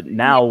them. But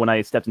now when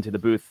I stepped into the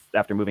booth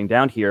after moving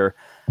down here,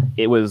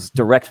 it was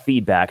direct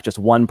feedback, just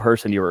one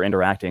person you were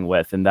interacting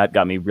with, and that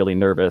got me really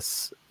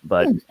nervous.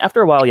 But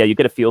after a while, you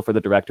get a feel for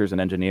the directors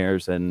and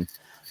engineers, and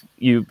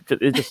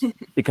it just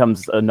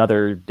becomes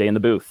another day in the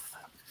booth.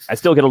 I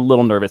still get a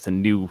little nervous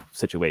in new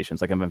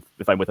situations. Like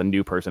if I'm with a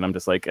new person, I'm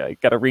just like, I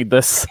gotta read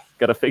this,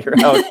 gotta figure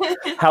out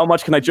how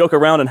much can I joke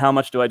around and how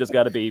much do I just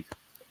gotta be.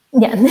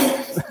 Yeah,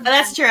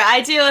 that's true.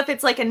 I do. If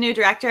it's like a new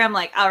director, I'm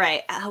like, all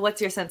right,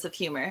 what's your sense of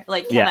humor?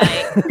 Like, how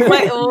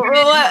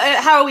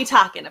are we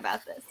talking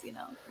about this?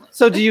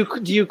 So do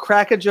you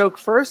crack a joke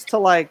first to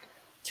like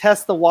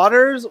test the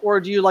waters, or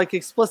do you like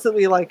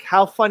explicitly like,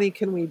 how funny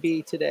can we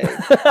be today?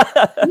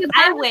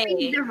 I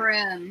wait the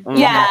room.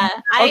 Yeah,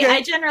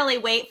 I generally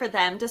wait for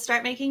them to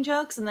start making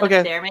jokes, and then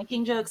if they're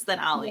making jokes, then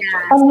I'll make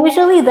jokes. And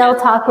usually they'll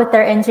talk with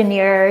their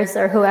engineers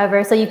or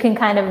whoever, so you can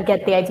kind of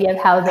get the idea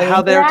of how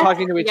they're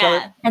talking to each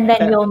other, and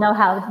then you'll know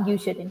how you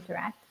should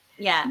interact.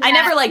 Yeah, I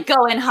never like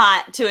go in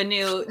hot to a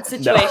new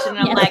situation.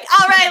 And I'm like,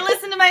 all right,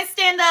 listen to my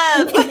stand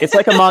up. It's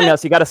like Among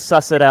Us. You got to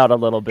suss it out a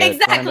little bit.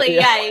 Exactly.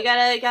 Yeah, you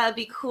gotta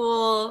be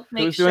cool.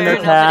 Make who's sure doing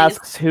their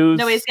tasks.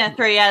 Nobody's gonna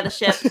throw you out of the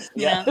ship.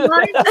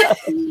 Well, it's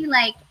actually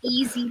like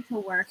easy to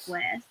work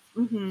with.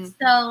 Mm-hmm.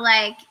 So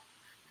like,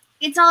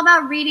 it's all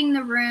about reading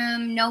the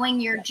room, knowing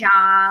your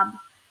job,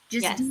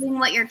 just doing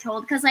what you're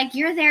told, because like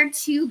you're there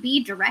to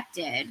be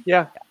directed.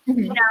 Yeah.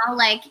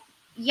 Like.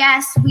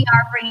 Yes, we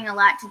are bringing a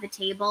lot to the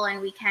table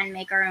and we can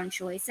make our own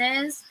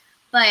choices,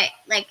 but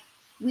like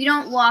we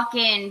don't walk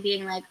in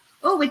being like,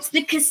 oh, it's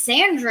the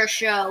Cassandra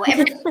show.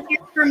 Everything's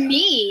here for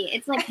me.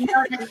 It's like,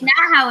 no, that's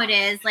not how it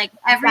is. Like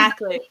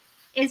everybody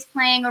is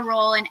playing a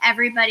role and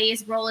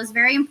everybody's role is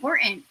very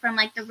important, from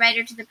like the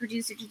writer to the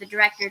producer to the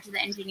director to the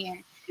engineer.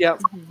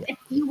 Yep. If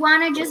you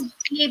want to just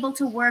be able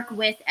to work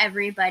with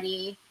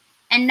everybody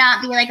and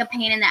not be like a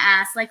pain in the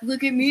ass. Like,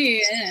 look at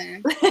me.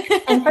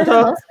 And for the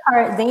most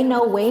part, they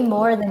know way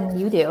more than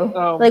you do.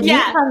 Like you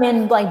come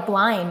in like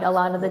blind a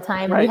lot of the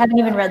time. You haven't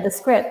even read the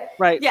script.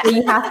 Right. So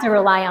you have to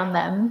rely on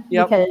them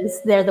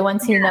because they're the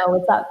ones who know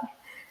what's up.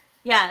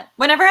 Yeah.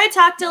 Whenever I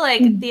talk to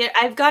like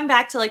I've gone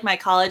back to like my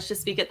college to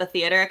speak at the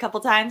theater a couple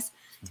times.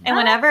 And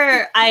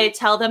whenever I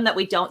tell them that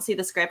we don't see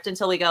the script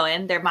until we go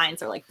in, their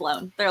minds are like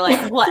blown. They're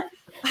like, what?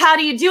 How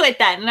do you do it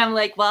then? And I'm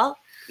like, well,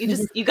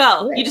 you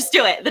go. You just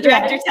do it. The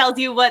director tells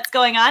you what's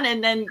going on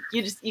and then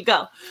you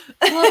go.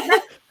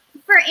 Well,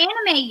 for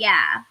anime,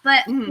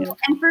 but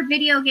and for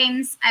video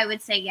games, I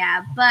would say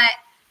but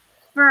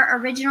for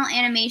original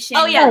animation,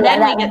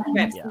 then we get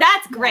scripts.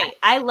 That's great.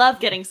 I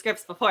love getting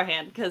scripts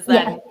beforehand because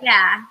then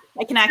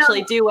I can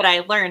actually do what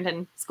I learned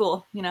in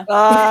school. You know,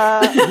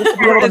 just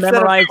be able to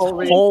memorize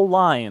whole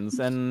lines,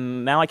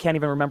 and now I can't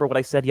even remember what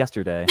I said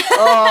yesterday.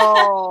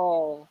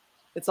 Oh,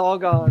 it's all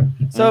gone.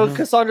 So,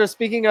 Cassandra,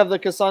 speaking of the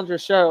Cassandra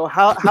show,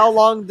 how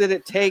long did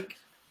it take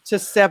to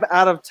step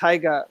out of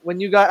Taiga when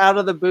you got out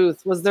of the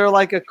booth? Was there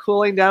like a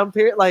cooling down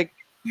period? Like,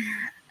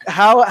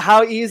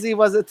 how easy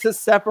was it to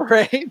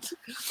separate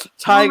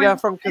Taiga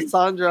from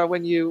Cassandra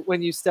when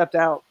you stepped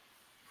out?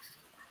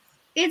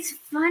 It's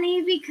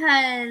funny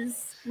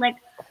because like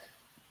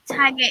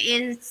Taiga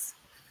is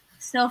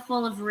so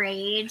full of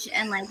rage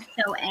and like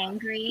so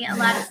angry a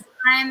lot of the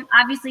time.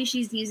 Obviously,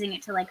 she's using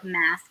it to like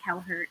mask how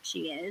hurt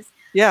she is.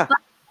 Yeah. But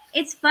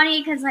it's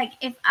funny because like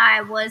if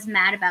I was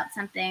mad about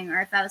something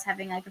or if I was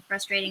having like a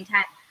frustrating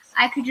time,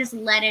 I could just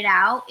let it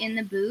out in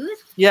the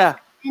booth. Yeah.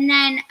 And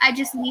then I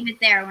just leave it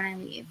there when I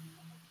leave.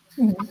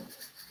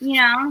 You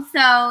know,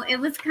 so it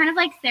was kind of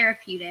like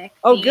therapeutic.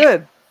 Oh,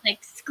 good.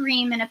 Like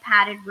scream in a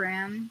padded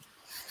room.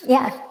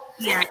 Yeah.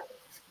 Yeah.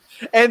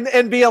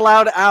 And be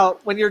allowed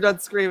out when you're done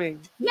screaming.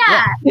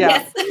 Yeah.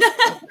 Yes.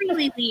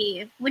 Freely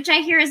leave, which I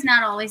hear is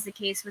not always the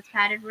case with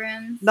padded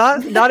rooms.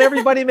 Not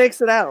everybody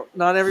makes it out.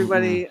 Not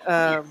everybody.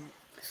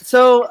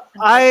 So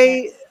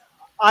I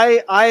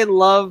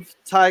love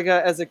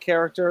Taiga as a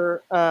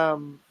character.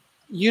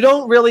 You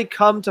don't really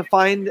come to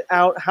find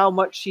out how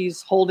much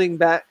she's holding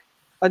back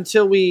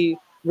until we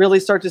really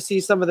start to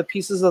see some of the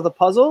pieces of the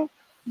puzzle.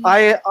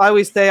 I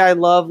always say I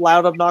love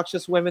loud,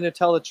 obnoxious women who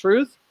tell the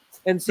truth.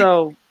 And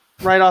so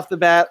right off the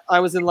bat, I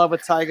was in love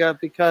with Taiga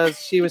because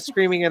she was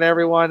screaming at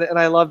everyone and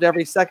I loved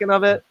every second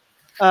of it.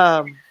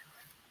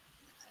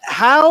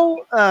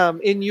 How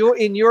in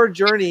your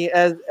journey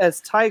as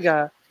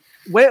Taiga,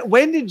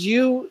 when did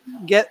you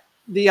get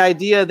the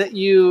idea that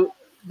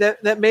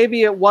that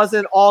maybe it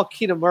wasn't all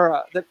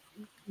Kitamura, that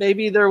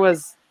maybe there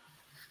was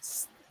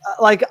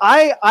like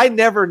I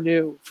never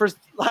knew for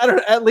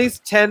at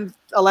least 10,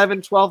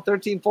 11, 12,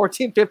 13,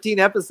 14, 15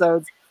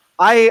 episodes.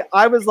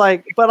 I was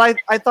like, but I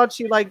thought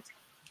she liked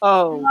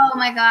Oh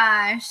my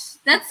gosh.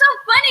 That's so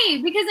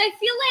funny because I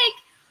feel like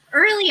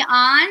early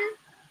on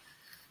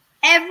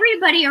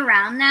everybody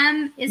around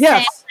them is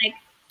saying like,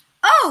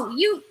 "Oh,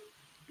 you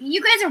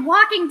guys are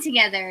walking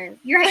together.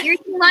 You're eating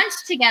lunch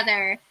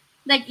together.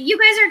 Like you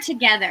guys are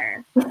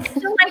together."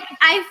 So like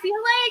I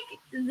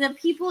feel like the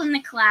people in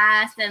the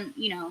class and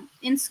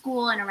in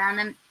school and around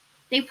them,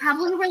 they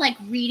probably were like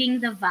reading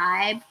the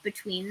vibe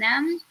between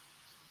them,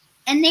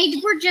 and they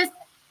were just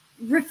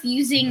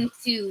refusing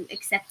to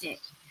accept it.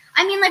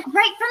 I mean, like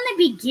right from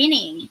the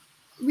beginning,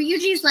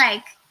 Ryuji's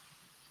like,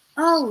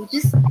 "Oh,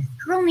 this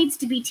girl needs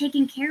to be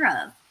taken care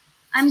of.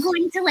 I'm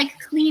going to like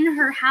clean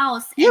her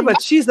house." Yeah,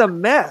 but she's a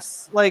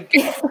mess. Like,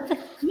 and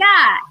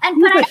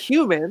she's a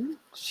human.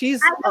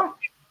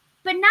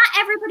 But not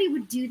everybody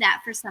would do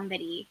that for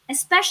somebody,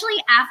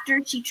 especially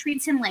after she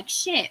treats him like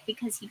shit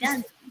because he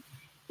does.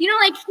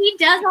 Like he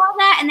does all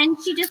that, and then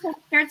she just like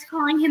starts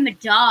calling him a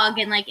dog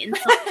and like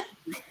insults him.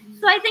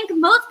 So I think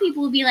most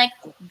people would be like,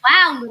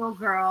 "Wow, little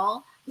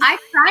girl, I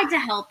tried to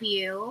help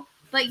you,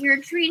 but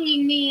you're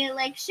treating me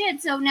like shit,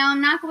 so now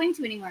I'm not going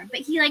to anymore."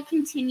 But he like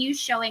continues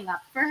showing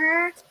up for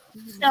her.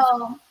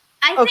 So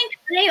I think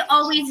they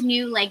always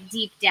knew like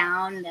deep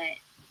down that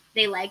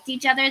they liked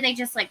each other. They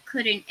just like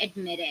couldn't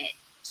admit it.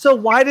 So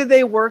why did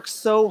they work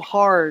so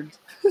hard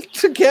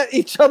to get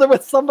each other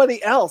with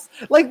somebody else?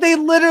 Like they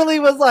literally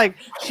was like,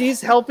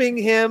 she's helping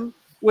him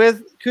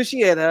with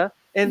Kushieda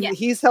and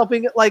he's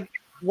helping like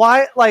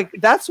why? Like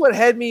that's what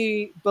had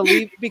me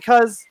believe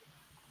because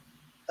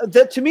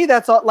to me,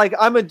 that's all, like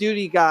I'm a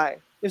duty guy.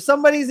 If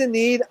somebody's in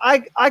need,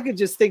 I could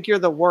just think you're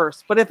the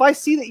worst. But if I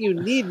see that you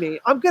need me,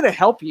 I'm gonna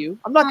help you.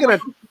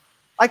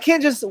 I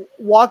can't just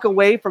walk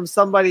away from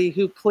somebody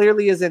who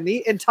clearly is in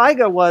need. And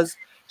Taiga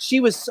she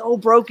was so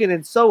broken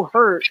and so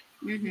hurt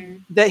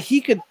that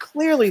he could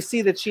clearly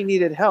see that she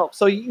needed help.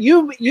 So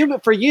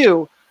for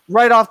you,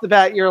 right off the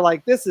bat, you're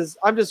like,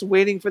 I'm just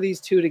waiting for these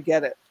two to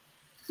get it.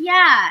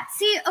 Yeah.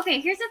 See, okay,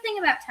 here's the thing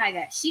about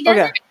Taiga. She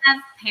doesn't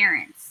have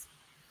parents.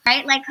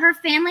 Right? Like her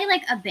family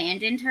like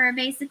abandoned her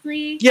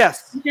basically.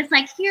 Yes. Just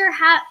like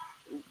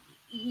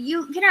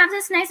you can have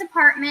this nice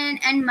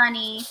apartment and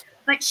money,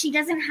 but she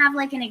doesn't have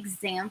like an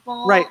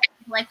example. Right.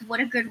 Like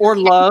what a good or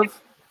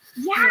love.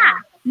 Yeah.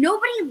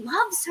 nobody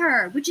loves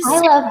her, which is I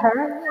love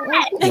her.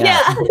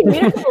 Yeah.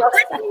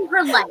 in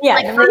her life. Yeah,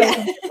 like, I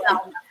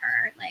love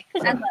her. Like, I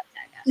love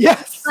Taiga.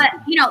 Yes. But,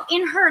 you know,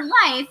 in her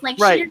life, like,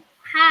 Right. she doesn't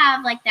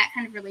have, like, that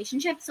kind of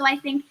relationship. So I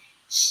think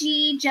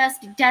she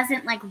just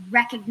doesn't, like,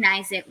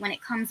 recognize it when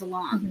it comes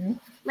along. Mm-hmm.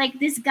 Like,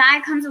 this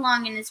guy comes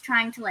along and is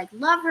trying to, like,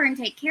 love her and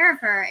take care of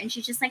her. And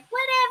she's just like,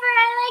 whatever,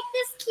 I like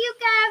this cute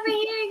guy over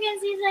here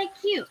because he's,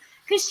 like, cute.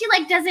 Because she,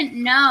 like, doesn't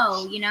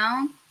know, you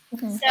know?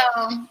 Mm-hmm.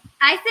 So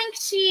I think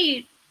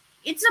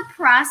it's a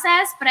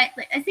process, but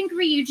I think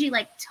Ryuji,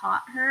 like,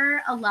 taught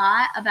her a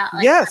lot about,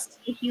 like, how to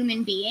be a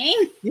human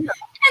being. Yeah.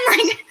 And,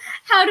 like,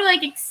 how to,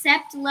 like,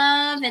 accept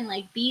love and,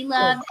 like, be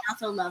loved and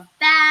also love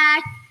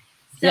back.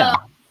 So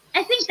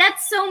I think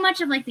that's so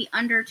much of, like, the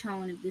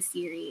undertone of the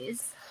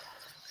series.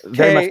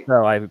 Very much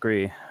so, I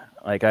agree.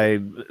 Like, I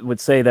would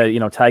say that, you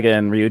know, Taiga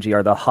and Ryuji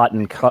are the hot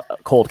and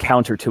cold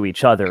counter to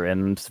each other.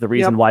 And the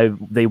reason why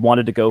they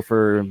wanted to go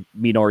for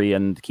Minori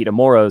and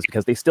Kitamura is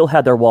because they still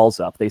had their walls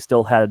up. They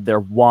still had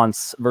their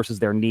wants versus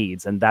their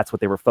needs. And that's what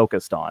they were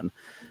focused on.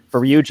 For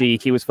Ryuji,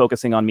 he was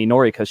focusing on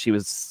Minori because she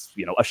was,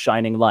 you know, a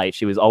shining light.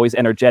 She was always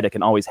energetic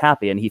and always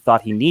happy. And he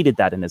thought he needed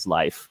that in his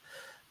life.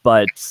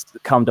 But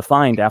come to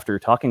find, after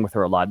talking with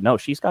her a lot, no,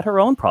 she's got her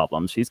own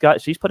problems. She's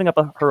putting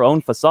up her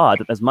own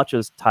facade as much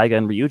as Taiga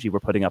and Ryuji were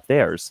putting up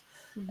theirs.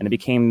 And it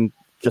became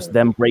just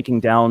them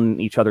breaking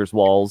down each other's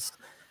walls.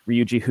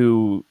 Ryuji,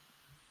 who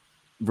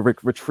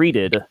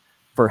retreated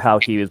for how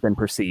he has been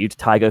perceived.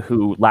 Taiga,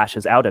 who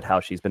lashes out at how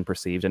she's been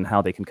perceived and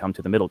how they can come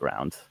to the middle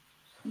ground.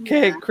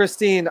 Okay,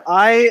 Christine,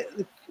 I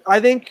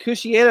think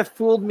Kushieda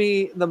fooled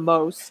me the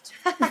most.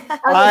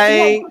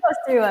 I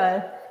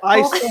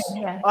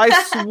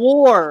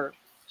swore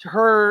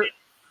her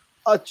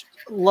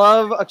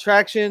love,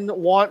 attraction,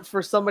 want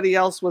for somebody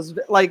else was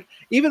like,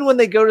 even when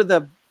they go to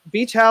the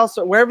beach house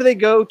or wherever they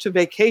go to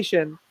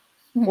vacation,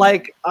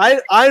 like I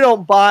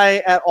don't buy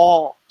at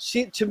all.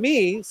 To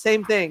me,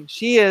 same thing.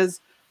 She's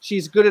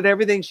good at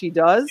everything she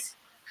does.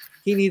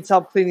 He needs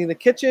help cleaning the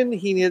kitchen.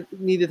 He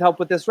needed help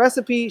with this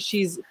recipe.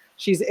 She's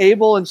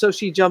able, and so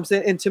she jumps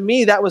in. And to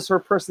me, that was her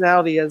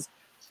personality. As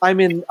I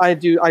do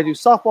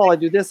softball. I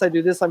do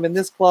this. I'm in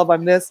this club.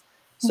 I'm this.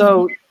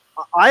 So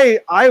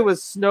I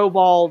was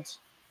snowballed.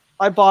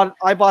 I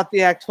bought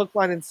the act hook,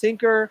 line, and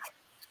sinker.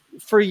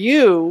 For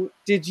you,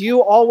 did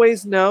you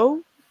always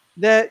know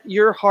that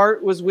your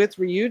heart was with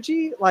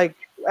Ryuji? Like,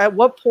 at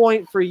what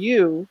point for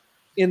you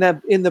in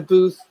the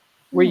booth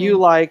were you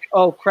like,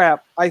 oh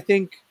crap, I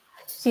think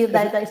she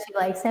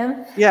likes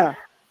him? Yeah.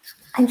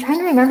 I'm trying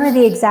to remember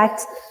the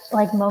exact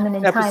like moment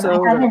in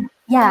time.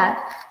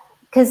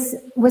 Because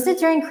was it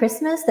during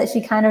Christmas that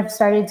she kind of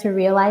started to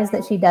realize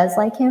that she does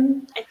like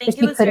him? I think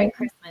it was during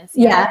Christmas.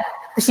 Yeah.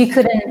 But she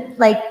couldn't,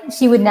 like,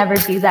 she would never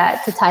do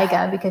that to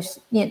Taiga because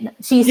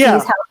she sees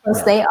how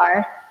close they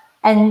are.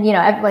 And, you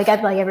know, like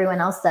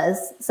everyone else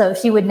does. So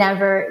she would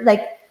never,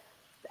 like,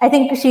 I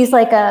think she's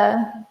like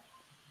a,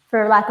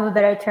 for lack of a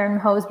better term,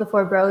 hose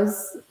before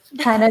bros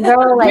kind of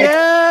girl. Like,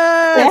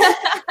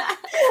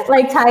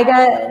 like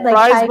Taiga. Like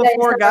prize Taiga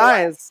before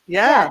guys.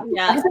 Yeah.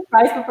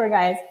 Prize before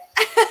guys.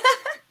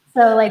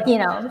 So, like, you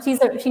know,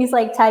 she's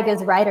like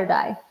Taiga's ride or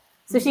die.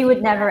 So she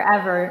would never,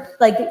 ever,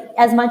 like,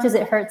 as much as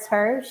it hurts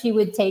her, she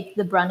would take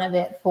the brunt of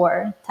it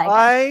for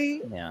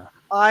Taiga.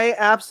 I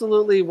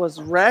absolutely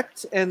was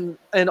wrecked and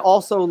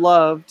also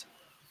loved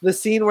the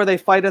scene where they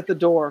fight at the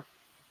door.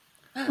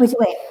 Who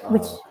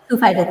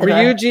fight at the door?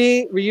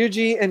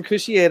 Ryuji and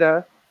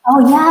Kushieda.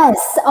 Oh,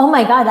 yes. Oh,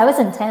 my God. That was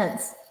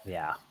intense.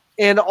 Yeah.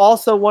 And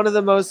also one of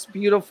the most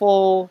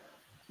beautiful,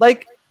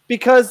 like,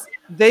 because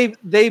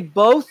they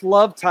both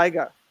love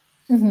Taiga.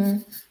 Mm-hmm.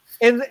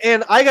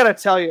 And I gotta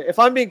tell you, if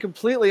I'm being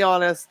completely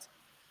honest,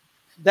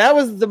 that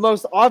was the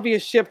most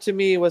obvious ship to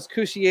me was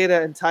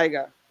Kushieda and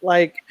Taiga.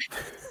 Like,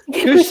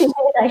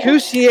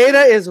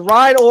 Kushieda is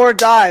ride or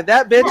die.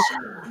 That bitch,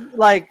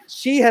 like,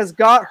 she has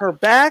got her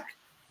back.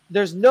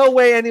 There's no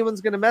way anyone's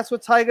gonna mess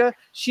with Taiga.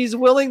 She's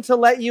willing to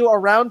let you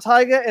around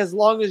Taiga as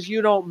long as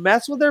you don't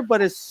mess with her.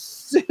 But as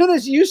soon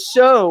as you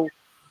show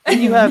that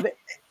you have,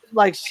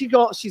 like,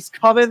 she's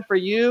coming for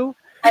you.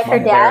 Like her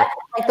dad,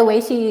 like the way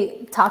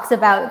she talks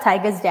about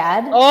Taiga's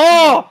dad.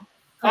 Oh,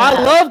 I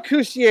love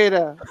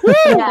Kushieda.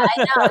 Yeah,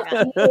 I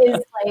know. She is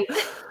like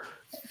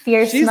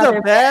fierce. She's a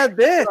bad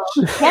bitch.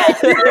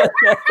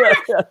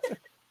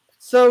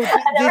 So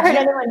I never heard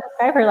anyone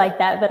describe her like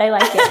that, but I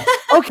like it.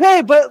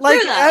 Okay, but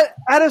like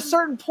at a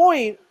certain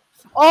point,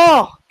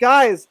 oh,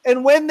 guys,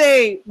 and when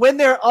they're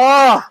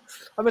I'm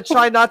gonna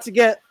try not to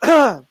get.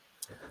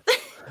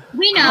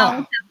 We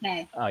know.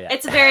 Okay. Oh yeah.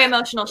 It's a very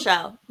emotional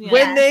show. Yeah.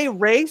 When they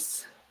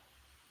race.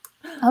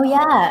 Oh yeah.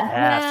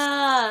 Yes.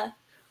 Yeah.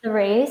 The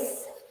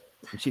race.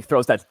 And she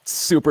throws that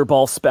Super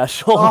Bowl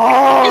special.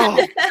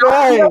 Oh,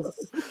 guys.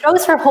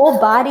 Throws her whole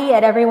body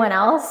at everyone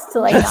else to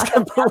like knock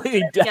them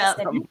completely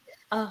down.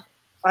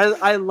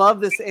 I love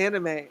this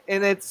anime,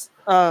 and it's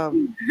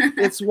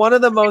one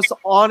of the most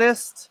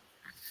honest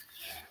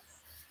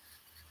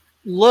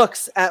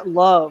looks at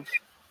love.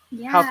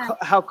 Yeah.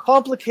 How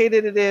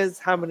complicated it is,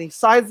 how many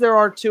sides there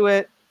are to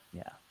it.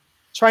 Yeah.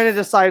 trying to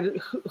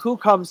decide who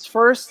comes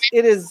first.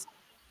 It is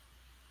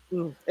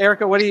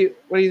Erika. What do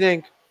you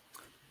think?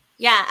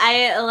 Yeah,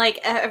 I like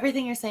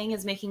everything you're saying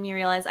is making me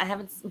realize I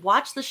haven't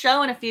watched the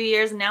show in a few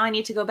years, and now I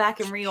need to go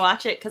back and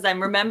rewatch it because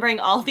I'm remembering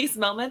all these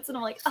moments, and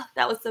I'm like, oh,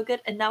 that was so good,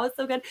 and that was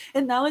so good,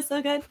 and that was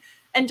so good.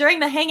 And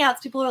during the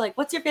hangouts, people were like,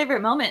 "What's your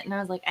favorite moment?" And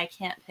I was like, "I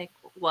can't pick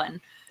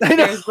one.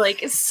 There's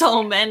like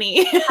so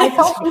many." I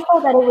told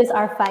people that it was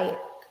our fight.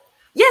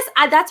 Yes,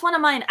 that's one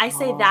of mine. I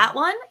say that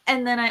one,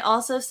 and then I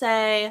also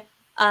say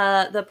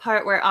the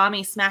part where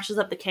Ami smashes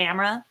up the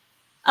camera.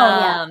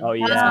 Oh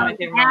yeah, that's one of my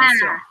favorite moments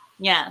too.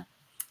 Yeah.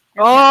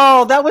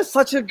 Oh, that was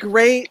such a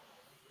great.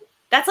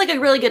 That's like a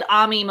really good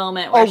Ami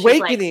moment where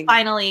awakening. She's like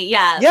finally,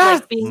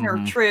 like being her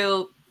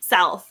true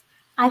self.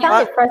 I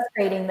found it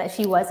frustrating that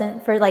she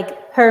wasn't for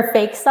like her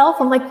fake self.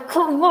 I'm like,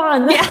 come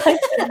on. Yeah.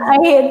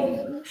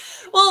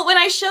 Well, when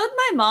I showed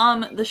my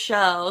mom the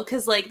show,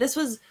 because like this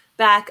was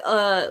back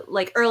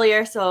like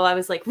earlier, so I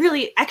was like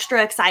really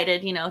extra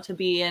excited, you know, to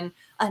be in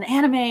an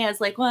anime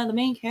as like one of the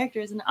main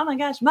characters, and oh my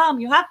gosh, Mom,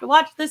 you have to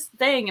watch this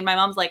thing. And my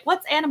mom's like,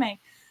 what's anime?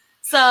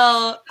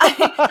 So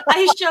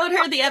I showed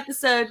her the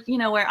episode, you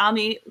know, where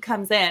Ami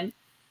comes in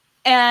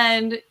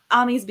and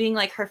Ami's being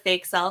like her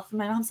fake self. And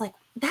my mom's like,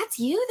 that's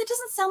you? That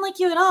doesn't sound like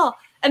you at all.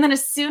 And then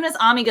as soon as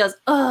Ami goes,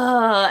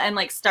 and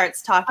like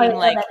starts talking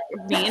like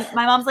mean,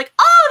 my mom's like,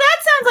 oh, that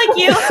sounds like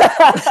you.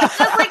 I was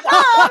like,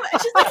 Mom.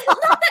 And she's like,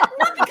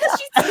 not because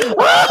she's mean.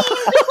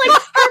 Just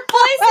like her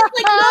voice is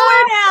like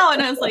lower now.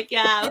 And I was like,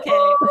 yeah,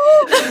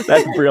 okay.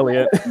 That's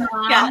brilliant.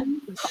 Yeah.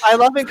 I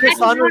love it,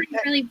 Cassandra. I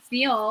really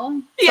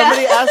feel.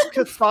 Somebody asked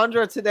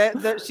Cassandra today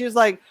that she was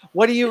like,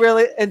 what do you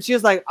really? And she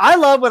was like, I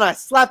love when I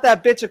slap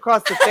that bitch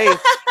across the face.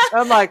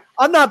 I'm like,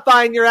 I'm not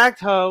buying your act,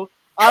 ho.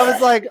 I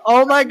was like,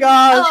 oh my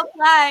gosh. Oh,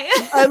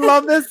 I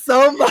love this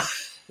so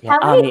much. Yeah,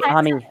 Ami.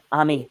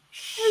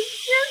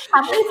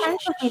 How many times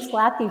have we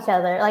slapped each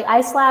other? Like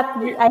I slap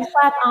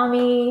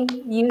Ami,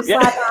 you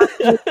slap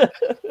Ami.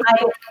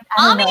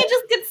 Ami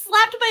just gets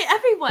slapped by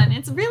everyone.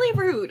 It's really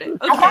rude. Okay.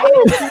 I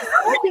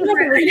think it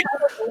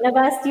was one of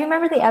us. Do you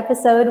remember the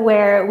episode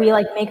where we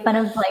like make fun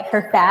of like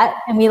her fat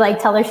and we like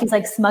tell her she's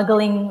like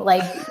smuggling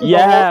like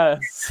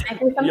yes, or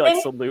you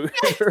like salute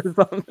her or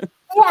something.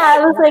 Yeah, I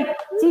was like,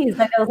 geez,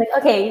 like I was like,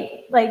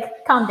 okay,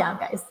 like calm down,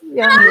 guys.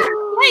 Yeah,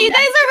 you guys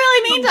are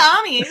really mean to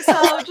Ami. So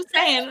just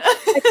saying.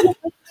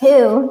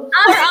 Too.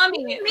 Poor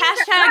Ami.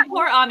 Hashtag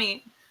poor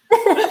Ami.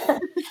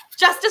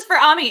 Justice for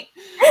Ami.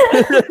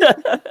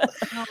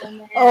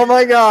 Oh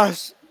my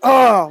gosh.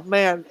 Oh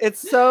man,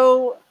 it's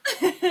so.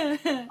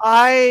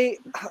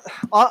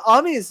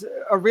 Ami's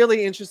a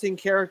really interesting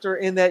character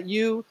in that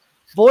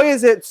boy,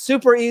 is it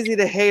super easy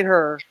to hate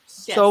her.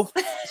 Yes. So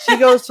she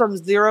goes from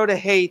 0 to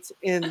hate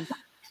in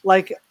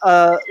like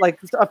a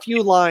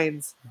few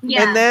lines,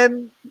 and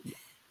then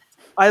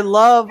I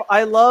love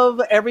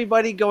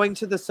everybody going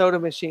to the soda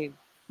machine.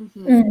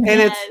 Mm-hmm.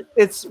 And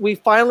it's we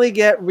finally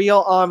get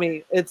real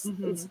Ami. It's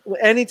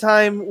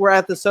anytime we're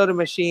at the soda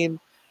machine,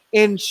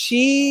 and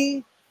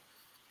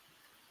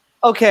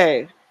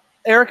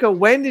Erika,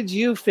 when did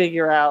you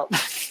figure out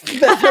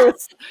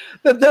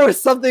that there was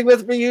something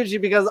with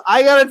Ryuji? Because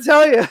I gotta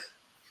tell you,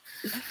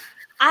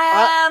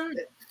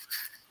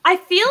 I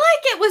feel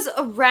like it was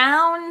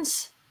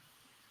around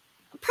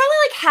probably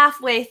like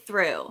halfway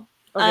through.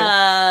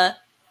 Okay.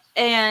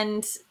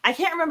 And I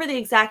can't remember the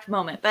exact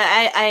moment, but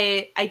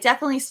I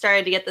definitely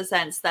started to get the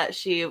sense that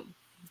she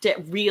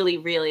really,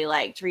 really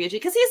liked Ryuji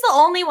because he's the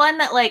only one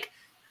that like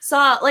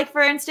saw, like, for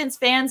instance,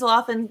 fans will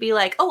often be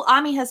like, oh,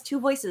 Ami has 2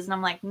 voices. And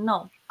I'm like,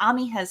 no,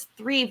 Ami has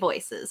 3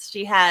 voices.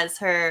 She has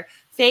her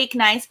fake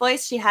nice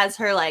voice. She has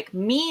her like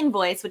mean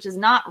voice, which is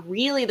not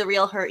really the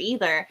real her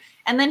either.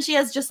 And then she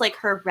has just like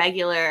her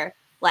regular,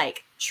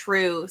 like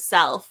true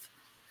self.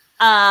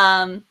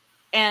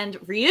 And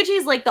Ryuji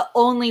is like the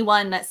only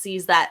one that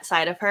sees that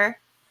side of her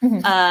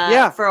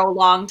for a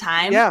long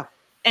time. Yeah.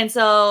 And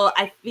so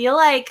I feel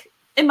like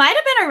it might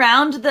have been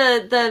around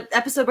the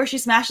episode where she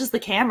smashes the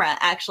camera,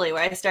 actually,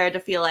 where I started to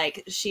feel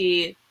like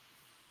she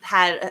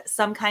had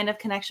some kind of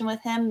connection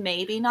with him.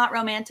 Maybe not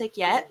romantic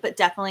yet, but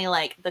definitely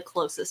like the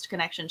closest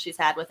connection she's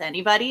had with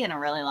anybody in a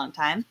really long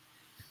time.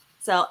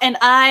 So, and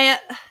I,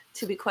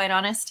 to be quite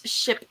honest,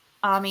 ship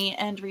Ami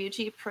and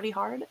Ryuji pretty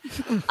hard.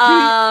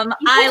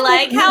 I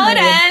like how it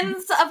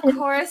ends, of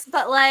course,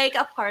 but like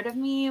a part of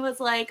me was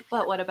like,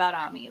 but what about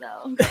Ami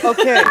though?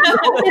 Okay.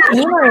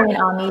 Kimerer and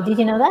Ami, did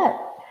you know that?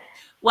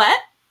 What?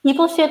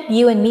 People ship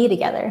you and me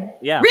together.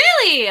 Yeah.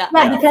 Really? Yeah,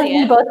 because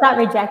we both got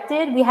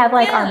rejected. We have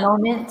like our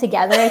moment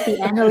together at the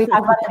end where we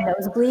talk about the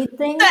nosebleed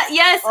thing.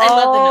 Yes, I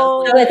love the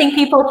nosebleed. So I think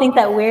people think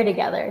that we're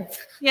together.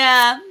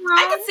 Yeah,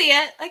 I can see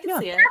it. I can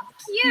see it.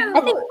 Cute.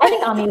 I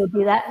think Ami would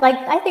do that. Like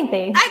I think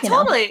they. I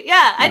totally.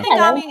 Yeah, I think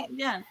Ami.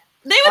 Yeah.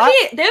 They would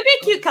be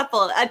a cute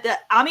couple.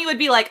 Ami would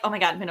be like, "Oh my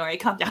god, Minori,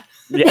 calm down."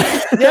 Yeah,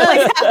 like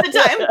half the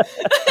time.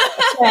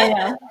 I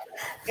know.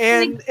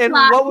 And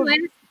what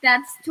would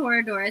that's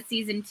Toradora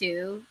season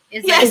 2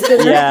 is yes.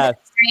 like yes.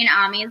 and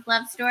Ami's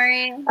love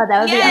story. Oh,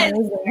 that would be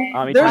amazing.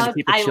 Ami trying to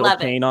keep a chill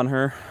pain on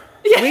her.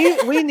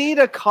 We need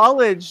a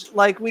college,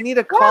 like we need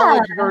a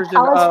college version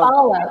college of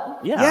follow-up.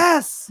 Yeah.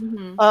 Yes.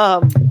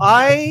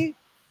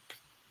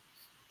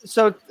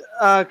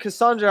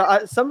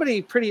 Cassandra,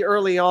 somebody pretty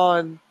early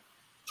on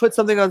put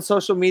something on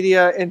social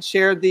media and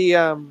shared the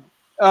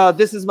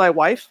 "This is my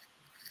wife,"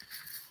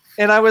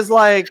 and I was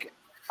like,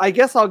 I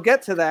guess I'll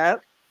get to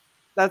that.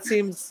 That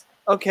seems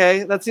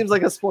okay. That seems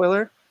like a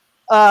spoiler.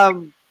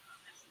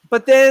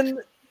 But then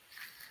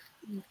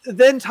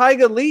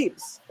Taiga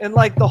leaves, and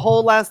like the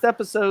whole last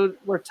episode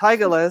we're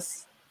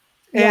Taiga-less,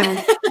 and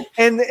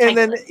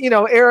then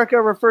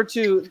Erika referred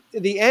to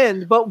the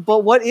end, but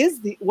what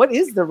is the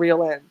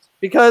real end?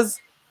 Because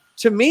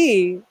to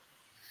me,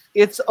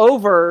 it's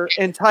over,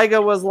 and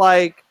Taiga was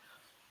like,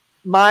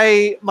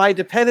 my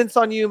dependence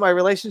on you, my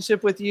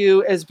relationship with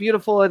you, as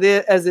beautiful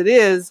as it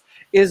is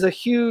a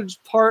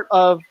huge part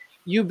of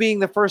you being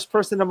the first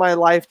person in my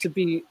life to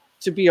be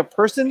a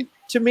person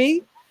to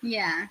me.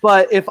 Yeah.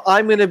 But if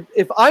I'm gonna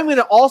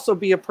also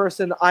be a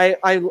person,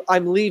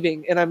 I'm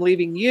leaving, and I'm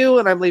leaving you,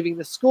 and I'm leaving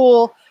the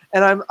school,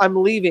 and I'm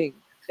leaving.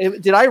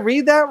 Did I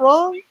read that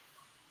wrong?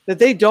 That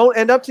they don't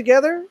end up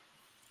together?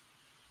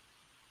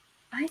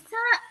 I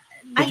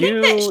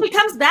think that she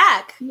comes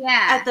back.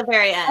 Yeah. At the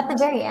very end. At the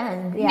very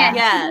end. Yeah.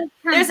 Yeah.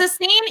 There's a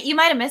scene, you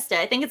might have missed it.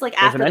 I think it's like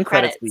after the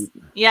credits.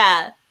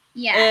 Yeah.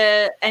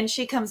 Yeah. And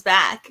she comes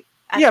back.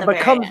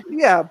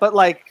 But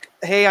like,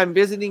 hey, I'm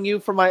visiting you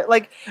for my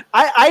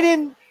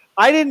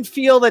I didn't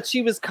feel that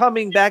she was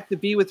coming back to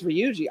be with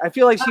Ryuji. I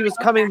feel like she was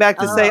coming back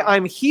to say,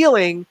 I'm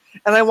healing,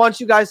 and I want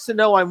you guys to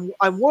know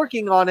I'm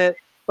working on it,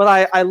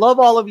 but I love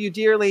all of you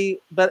dearly.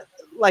 But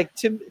like,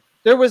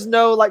 there was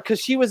no because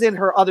she was in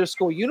her other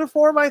school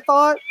uniform, I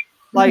thought.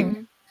 Like,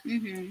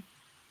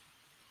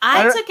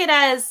 I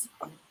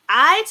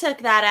took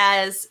that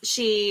as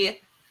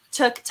she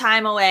took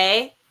time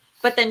away,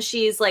 but then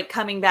she's like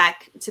coming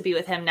back to be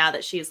with him now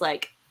that she's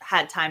like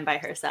had time by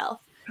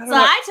herself. So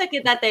I took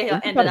it that they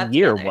ended up a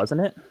year, together.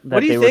 wasn't it? That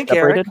what do you think,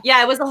 Erik?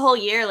 Yeah, it was a whole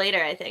year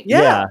later, I think.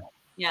 Yeah.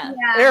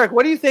 Erik,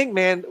 what do you think,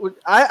 man?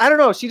 I don't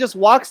know. She just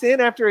walks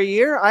in after a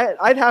year.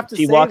 I'd have to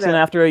say she walks in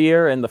after a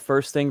year, and the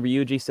first thing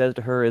Ryuji says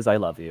to her is, "I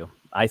love you."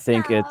 I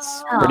think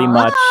it's pretty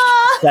much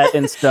set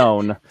in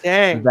stone.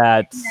 Dang.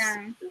 That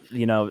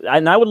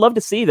and I would love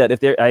to see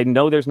that. I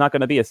know there's not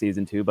going to be a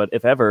season 2, but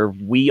if ever,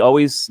 we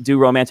always do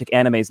romantic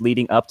animes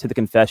leading up to the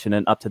confession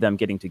and up to them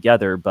getting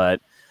together. But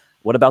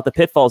what about the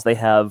pitfalls they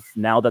have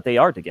now that they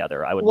are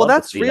together? I would. Well, love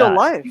that's to see real that.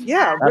 life.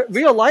 Yeah,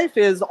 real life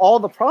is all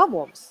the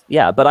problems.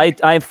 Yeah, but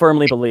I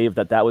firmly believe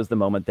that was the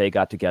moment they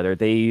got together.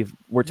 They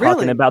were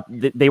talking about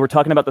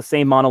the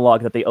same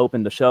monologue that they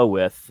opened the show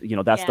with.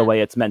 That's the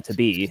way it's meant to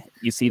be.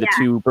 You see the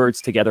two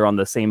birds together on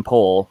the same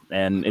pole,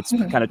 and it's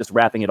kind of just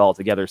wrapping it all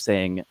together,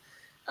 saying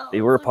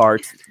they were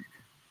apart.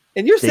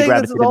 And you're saying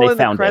this is all in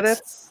the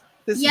credits?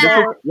 It's in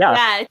the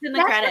credits. The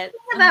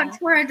thing about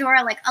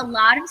Toradora, like a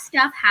lot of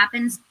stuff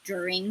happens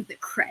during the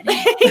credits.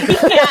 It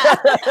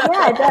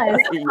does.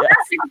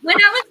 When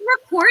I was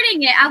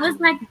recording it, I was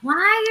like,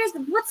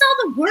 what's all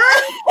the words?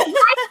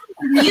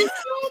 Music?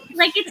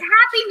 Like it's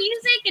happy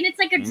music and it's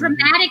like a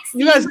dramatic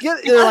scene. You guys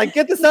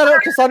get this out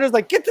of Cassandra's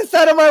like, get this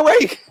out of my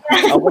way.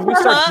 When you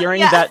start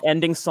hearing that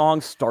ending song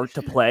start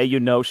to play,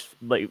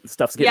 like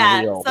stuff's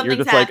getting real. You're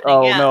just like,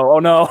 oh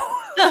no.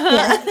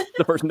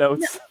 The first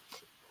notes.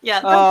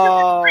 Yeah.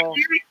 What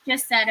Erik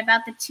just said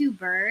about the two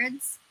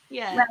birds.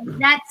 Yeah. Like,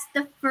 that's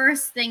the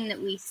first thing that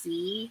we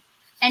see.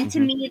 And to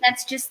me,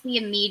 that's just the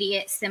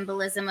immediate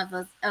symbolism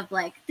of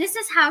like, this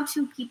is how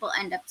two people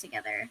end up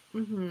together.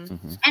 And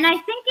I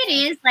think it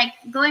is like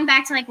going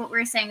back to like what we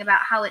were saying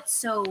about how it's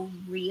so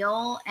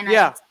real and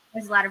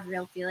there's a lot of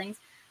real feelings.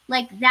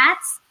 Like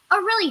that's a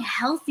really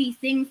healthy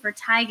thing for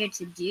Taiga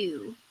to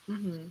do.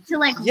 To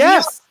like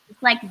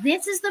like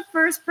this is the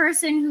first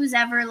person who's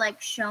ever like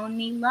shown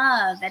me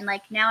love, and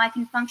like now I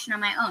can function on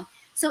my own.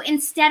 So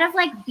instead of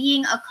like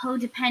being a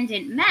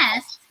codependent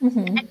mess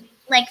and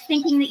like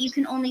thinking that you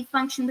can only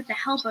function with the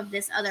help of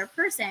this other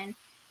person,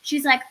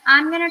 she's like,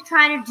 I'm gonna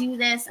try to do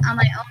this on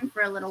my own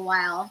for a little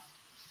while.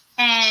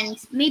 And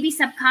maybe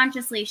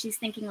subconsciously she's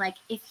thinking like,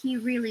 if he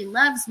really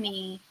loves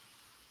me,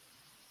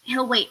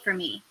 he'll wait for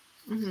me.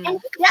 And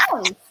he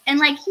does. And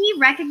like he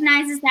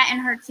recognizes that in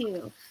her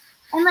too.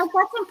 And like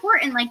that's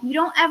important. Like you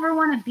don't ever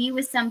want to be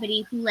with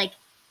somebody who like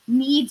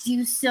needs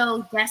you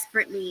so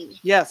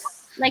desperately.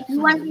 Yes. Like you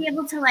want to be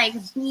able to like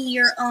be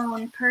your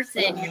own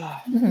person.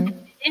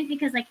 And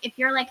because like if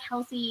you're like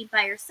healthy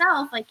by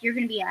yourself, like you're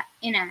gonna be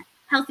in a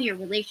healthier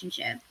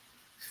relationship.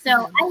 So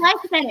I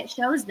like that it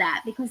shows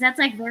that because that's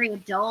like very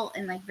adult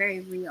and like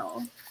very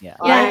real. Yeah.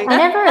 I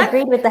never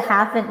agreed with the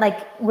half and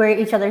like where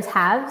each other's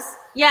halves.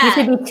 Yeah. You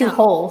should be two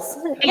holes.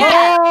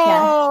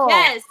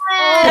 Yes.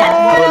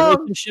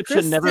 Relationship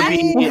should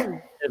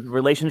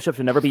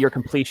never be your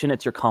completion,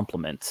 it's your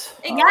complement.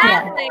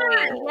 Exactly.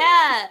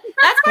 Yeah.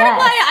 That's kind of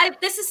why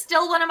this is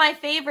still one of my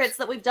favorites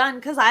that we've done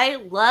because I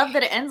love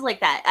that it ends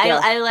like that. I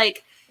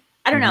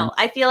don't know.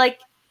 I feel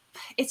like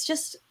it's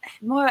just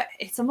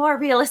it's a more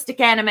realistic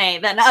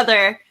anime than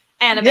other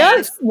animes.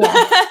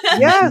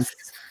 Yes.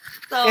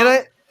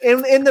 So.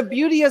 and the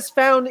beauty is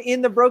found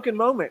in the broken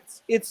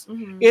moments. It's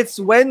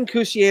when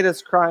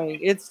Kushieta's crying.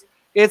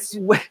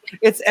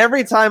 It's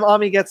every time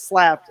Ami gets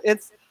slapped.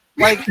 It's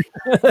like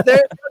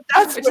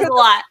that's which is a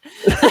lot.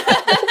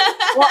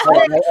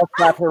 I'll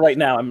slap her right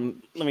now.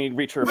 Let me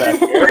reach her back.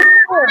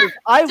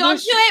 Don't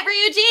do it,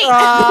 Ryuji.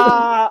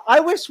 I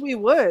wish we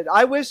would.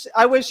 I wish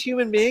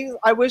human beings.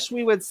 I wish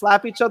we would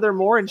slap each other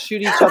more and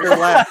shoot each other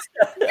less.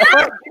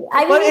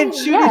 And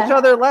shoot each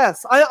other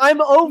less. I'm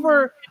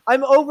over.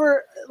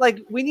 Like,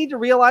 we need to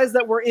realize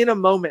that we're in a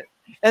moment,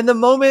 and the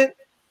moment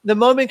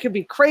can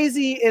be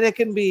crazy, and it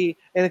can be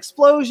an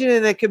explosion,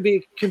 and it can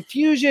be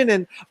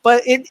confusion,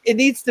 but it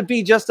needs to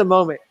be just a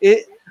moment.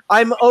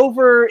 I'm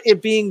over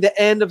it being the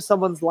end of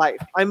someone's life.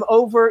 I'm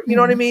over, you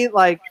know what I mean?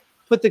 Like,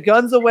 put the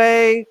guns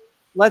away.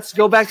 Let's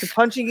go back to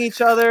punching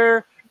each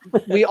other.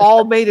 We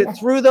all made it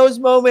through those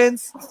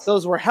moments.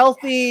 Those were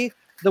healthy.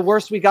 The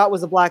worst we got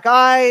was a black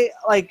eye.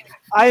 Like,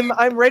 I'm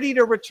ready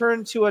to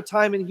return to a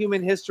time in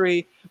human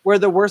history where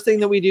the worst thing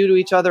that we do to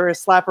each other is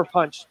slap or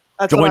punch.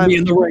 Join me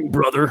in the ring,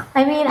 brother.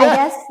 I mean, I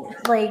guess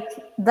like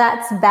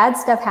that's bad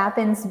stuff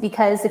happens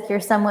because if you're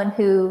someone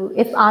who,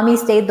 if Ami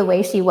stayed the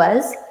way she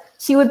was,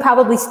 she would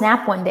probably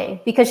snap one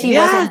day because she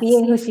wasn't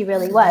being who she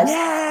really was.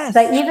 Yes.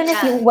 But even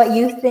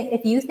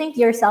if you think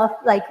yourself,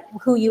 like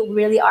who you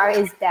really are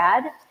is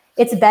bad,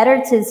 it's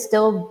better to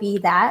still be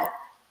that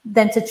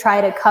than to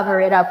try to cover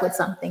it up with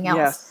something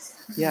else.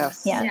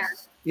 Yes.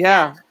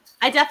 Yeah.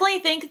 I definitely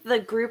think the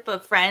group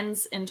of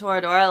friends in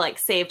Toradora like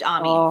saved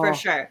Ami for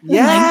sure.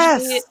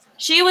 Yes. Like,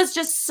 she was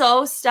just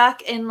so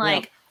stuck in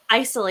like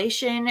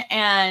isolation,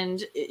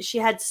 and she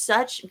had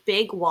such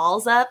big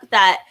walls up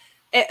that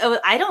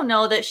I don't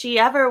know that she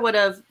ever would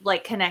have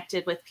like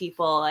connected with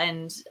people,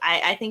 and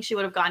I think she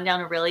would have gone down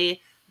a really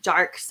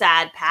dark,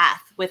 sad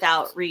path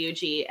without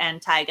Ryuji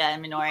and Taiga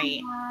and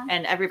Minori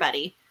and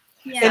everybody.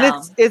 Yeah.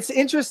 And it's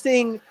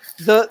interesting.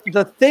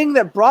 The thing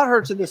that brought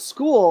her to the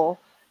school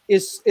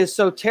is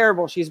so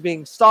terrible. She's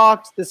being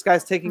stalked. This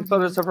guy's taking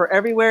photos of her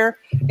everywhere,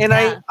 and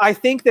I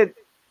think that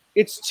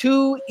it's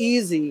too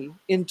easy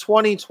in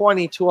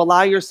 2020 to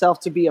allow yourself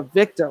to be a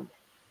victim.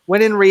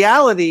 When in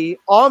reality,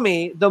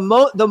 Ami, the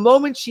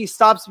moment she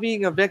stops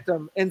being a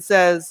victim and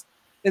says,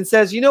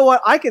 you know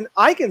what, I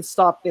can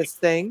stop this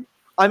thing.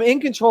 I'm in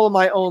control of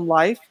my own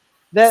life.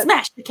 That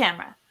smash the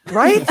camera,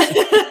 right?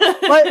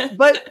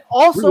 but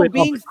also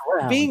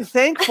being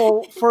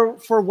thankful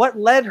for what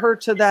led her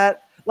to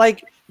that.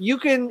 Like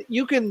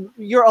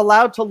you're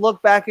allowed to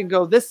look back and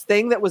go, this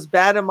thing that was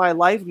bad in my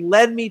life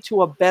led me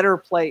to a better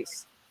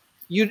place.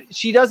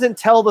 She doesn't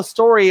tell the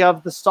story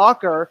of the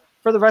stalker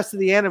for the rest of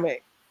the anime.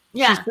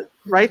 Yeah.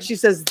 Right? She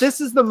says,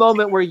 this is the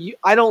moment where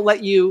I don't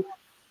let you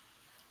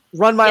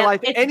run my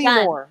life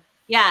anymore. Done.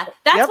 Yeah.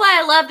 That's why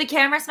I love the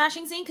camera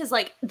smashing scene, because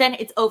like then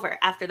it's over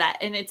after that.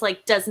 And it's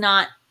like does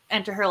not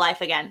enter her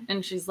life again.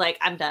 And she's like,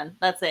 I'm done.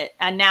 That's it.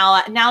 And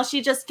now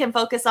she just can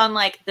focus on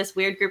like this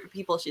weird group of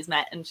people she's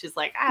met. And she's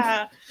like,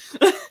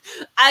 okay,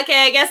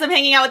 I guess I'm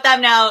hanging out with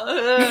them now.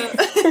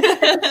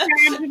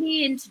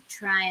 Tragedy into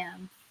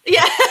triumph.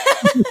 Yeah.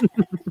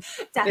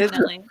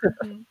 Definitely.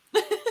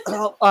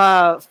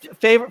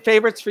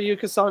 Favorites for you,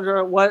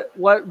 Cassandra? What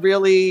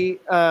really?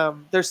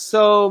 There's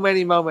so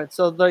many moments.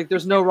 So like,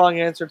 there's no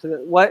wrong answer to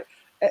that. What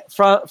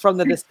from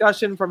the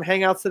discussion, from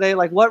Hangouts today,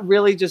 like what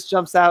really just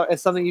jumps out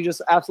as something you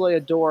just absolutely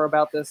adore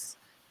about this?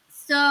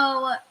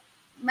 So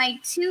my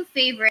two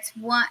favorites,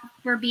 one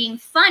for being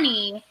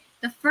funny,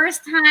 the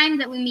first time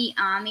that we meet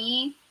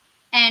Ami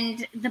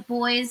and the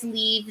boys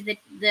leave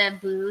the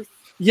booth.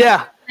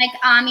 Yeah. Like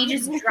Ami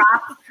just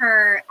drops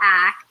her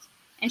act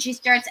and she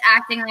starts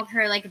acting like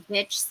her like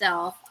bitch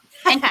self.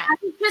 And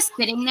Taiga's just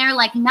sitting there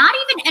like not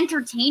even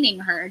entertaining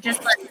her.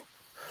 Just like,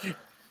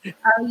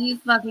 are you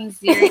fucking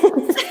serious?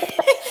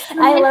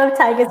 I love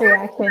Taiga's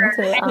reaction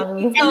to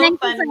Ami. And then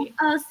she's like,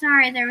 oh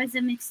sorry, there was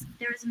a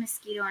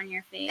mosquito on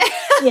your face.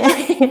 Yeah.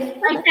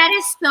 Like that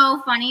is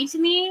so funny to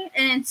me.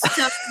 And it's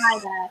so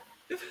Taiga.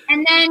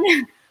 And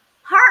then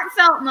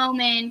heartfelt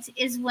moment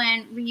is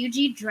when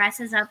Ryuji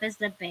dresses up as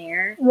the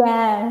bear.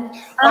 Yeah.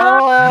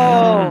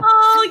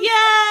 Oh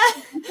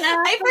yeah.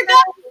 I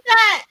forgot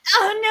that.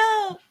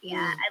 Oh no.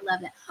 Yeah, I love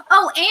that.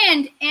 Oh,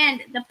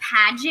 and the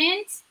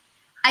pageant.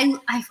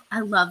 I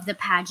love the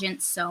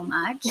pageant so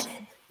much.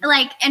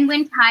 Like, and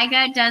when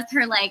Taiga does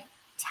her like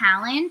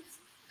talent,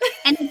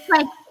 and it's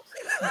like,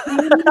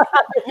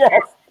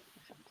 yes.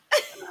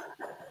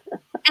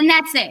 And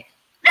that's it.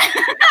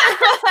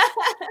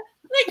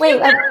 Wait,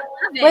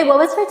 what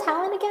was her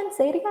talent again?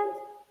 Say it again.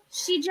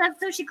 She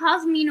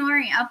calls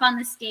Minori up on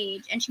the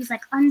stage and she's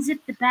like, unzip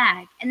the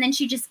bag. And then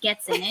she just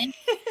gets in it.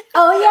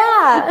 Oh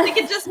yeah. We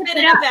could just fit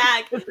in a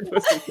bag.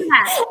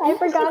 I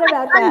forgot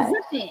about that.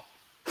 Unzip it.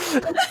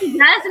 And she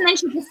does, and then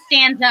she just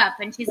stands up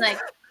and she's like,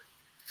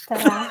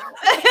 all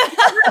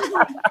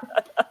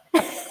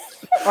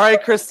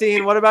right,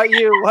 Christine, what about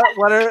you?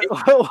 What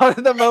are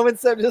the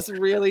moments that just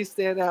really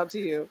stand out to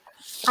you?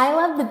 I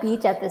love the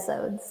beach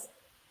episodes.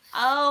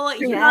 Oh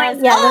yes.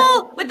 Yeah.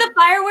 Oh, with the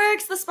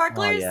fireworks, the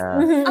sparklers. Oh,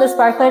 yeah. The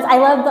sparklers. I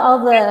loved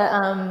all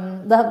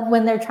the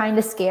when they're trying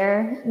to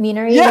scare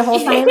Minori the whole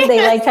time.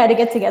 They like try to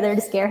get together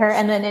to scare her,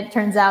 and then it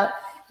turns out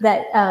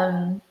that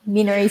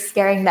Minori's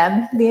scaring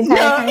them the entire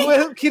time.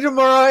 When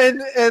Kitamura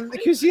and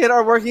Kushin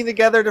are working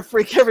together to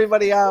freak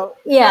everybody out.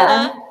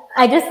 Yeah.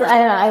 I don't know.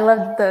 I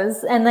love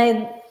those, and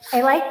I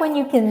like when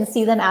you can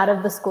see them out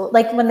of the school,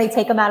 like when they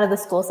take them out of the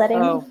school setting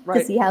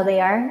to see how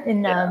they are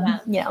in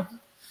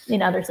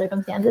in other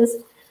circumstances.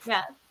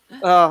 Yeah.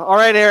 All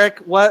right, Eric.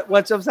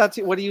 What jumps out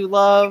to you? What do you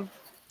love?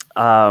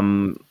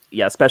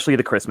 Yeah, especially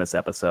the Christmas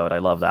episode. I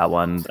love that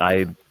one.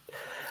 I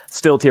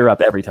still tear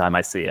up every time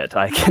I see it.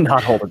 I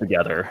cannot hold it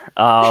together.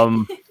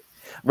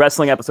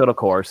 Wrestling episode, of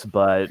course,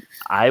 but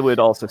I would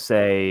also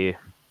say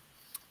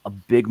a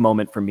big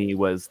moment for me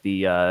was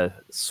the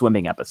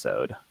swimming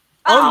episode.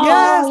 Oh,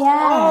 yes!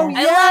 Oh,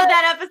 I love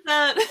that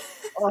episode.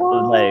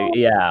 Like,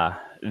 yeah,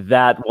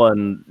 that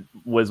one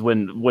was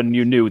when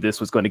you knew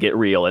this was going to get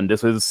real and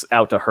this was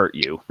out to hurt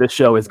you. This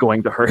show is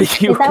going to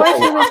hurt you. Is that why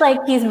she was like,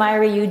 he's my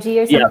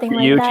Ryuji or something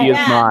like that? Ryuji is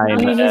mine.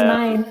 Ryuji's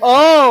mine.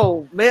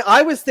 Oh man,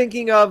 I was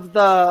thinking of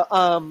the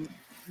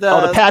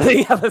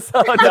padding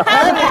episode.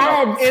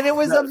 And it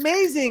was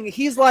amazing.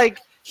 He's like,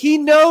 he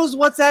knows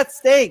what's at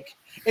stake.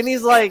 And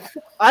he's like,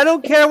 I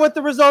don't care what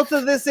the result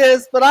of this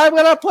is, but I'm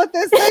going to put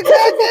this thing back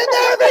in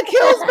there that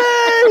kills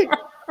me.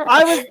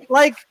 I was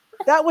like,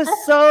 that was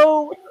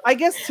so, I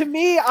guess to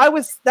me,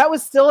 that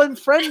was still in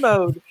friend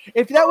mode.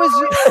 If that was,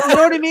 you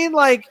know what I mean?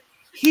 Like,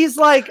 he's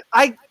like,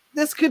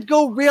 this could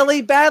go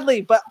really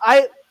badly, but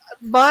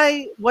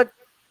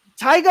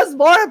Taiga's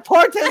more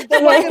important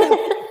than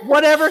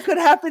whatever could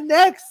happen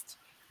next.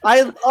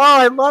 I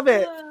love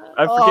it.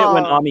 I forget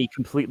when Ami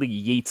completely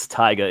yeets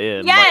Taiga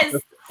in. Yes.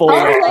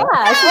 Like,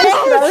 She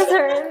just throws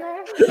her in there.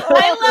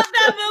 I love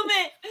that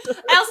moment.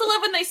 I also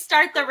love when they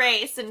start the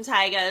race and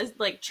Taiga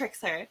like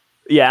tricks her.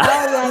 Yeah.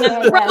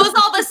 Throws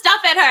all the stuff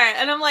at her,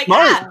 and I'm like,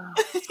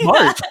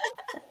 Smart.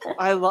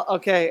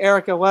 Okay,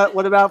 Erika,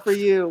 what about for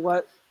you?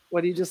 What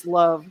do you just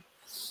love?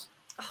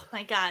 Oh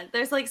my god,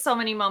 there's like so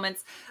many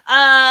moments.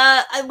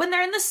 When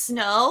they're in the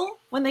snow,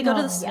 when they go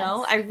to the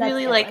snow, I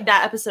really like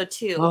that episode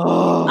too.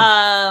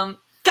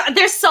 God,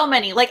 there's so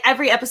many. Like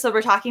every episode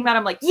we're talking about,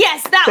 I'm like,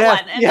 yes, that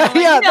one. And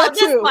I'm like,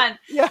 this one.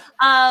 Yeah.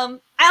 I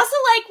also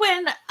like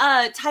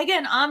when Taiga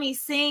and Ami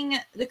sing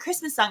the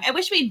Christmas song. I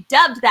wish we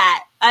dubbed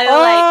that.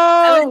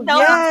 I was so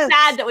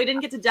sad that we didn't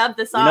get to dub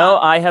the song. You know,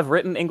 I have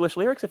written English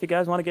lyrics if you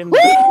guys want to give them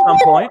at some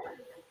point.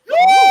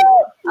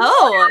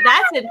 Oh,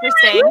 that's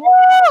interesting.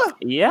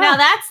 Yeah. Now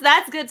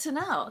that's good to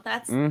know.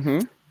 That's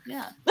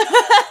yeah.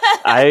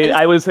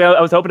 I was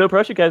hoping to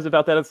approach you guys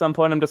about that at some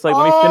point. I'm just like,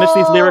 let me finish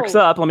these lyrics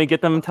up. Let me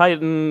get them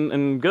tight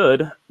and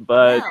good.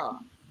 But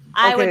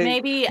I would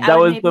maybe that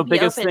was the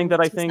biggest thing that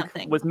I think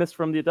was missed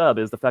from the dub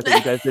is the fact that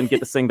you guys didn't get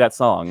to sing that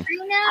song.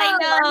 I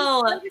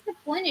know. I'm so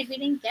disappointed we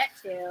didn't get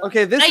to.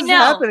 Okay, this is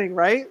happening,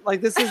 right? Like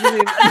this isn't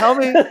even. Tell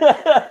me. Maybe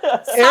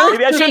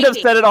I shouldn't have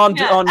said it on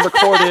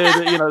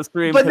recorded,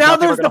 stream. But now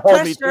there's the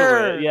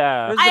pressure.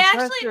 Yeah. I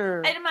actually,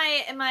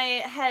 in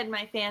my head,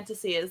 my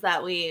fantasy is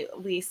that we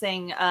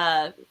sing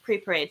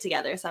pre-parade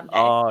together someday.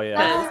 Oh yeah.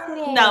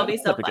 That would be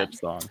so fun. That's a good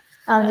song.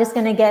 I'm just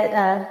gonna get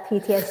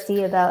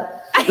PTSD about.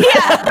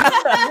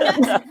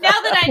 Now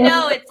that I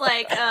know it's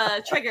like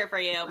a trigger for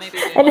you, maybe.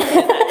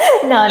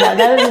 No,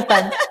 that would be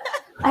fun.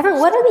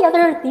 What are the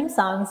other theme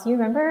songs? Do you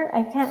remember?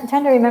 I'm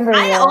trying to remember.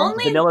 I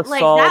only Vanilla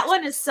like Salt. that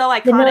one is so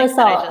iconic. Vanilla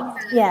Salt.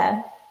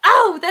 Yeah.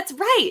 Oh, that's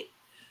right.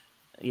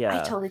 Yeah.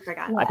 I totally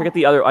forgot. I forget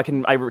the other. I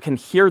can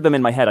hear them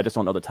in my head. I just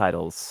don't know the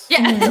titles.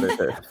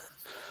 Yeah.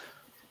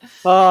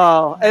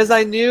 Oh, as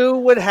I knew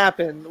would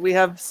happen, we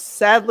have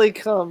sadly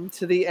come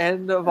to the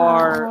end of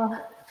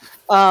our.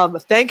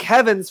 Thank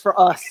heavens for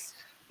us.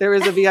 There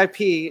is a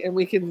VIP, and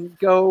we can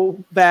go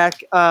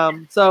back.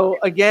 So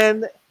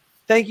again,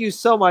 thank you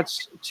so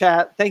much,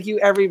 chat. Thank you,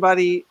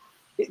 everybody.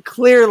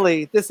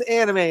 Clearly, this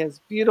anime is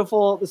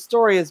beautiful. The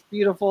story is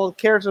beautiful. The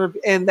character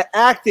and the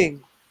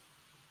acting.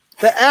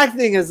 The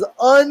acting is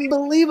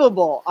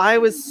unbelievable. I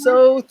was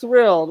so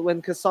thrilled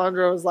when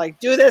Cassandra was like,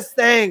 do this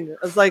thing.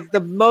 It was like the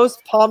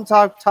most Palm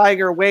Top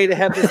Tiger way to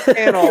have this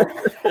panel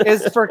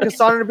is for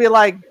Cassandra to be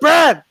like,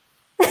 Brad,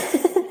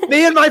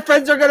 me and my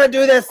friends are going to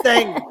do this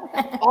thing.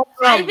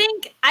 Awesome.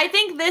 I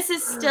think this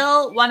is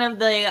still one of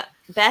the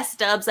best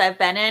dubs I've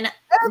been in,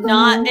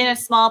 not in a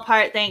small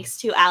part thanks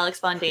to Alex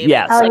Von David.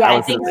 Yes,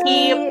 I think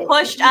he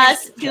pushed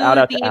us to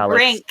the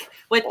brink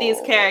with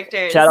these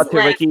characters. Shout out to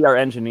Ricky, our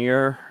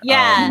engineer.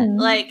 Yeah,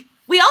 like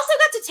we also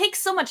got to take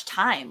so much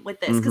time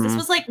with this because this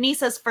was like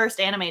Nisa's first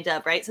anime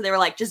dub, right? So they were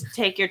like, just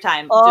take your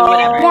time, do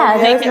whatever,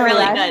 make it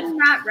really good.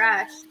 Not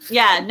rushed.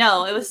 Yeah,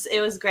 no, it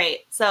was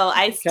great. So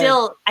I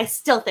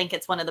still think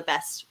it's one of the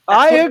best.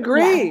 I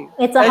agree. Yeah.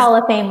 It's a Hall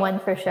of Fame one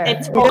for sure.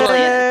 It totally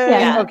is.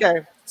 Yeah.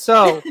 Okay,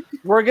 so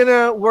we're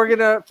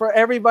gonna for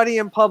everybody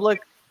in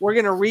public, we're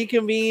gonna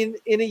reconvene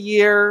in a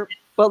year,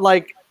 but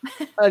like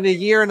in a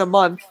year and a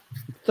month.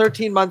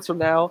 13 months from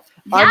now,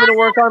 I'm going to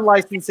work on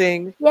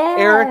licensing.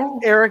 Yeah.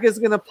 Eric is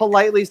going to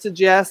politely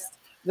suggest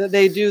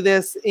they do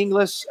this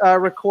English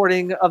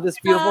recording of this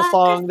beautiful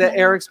song that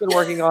Erik's been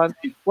working on.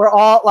 We're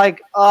all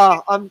like,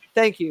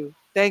 thank you,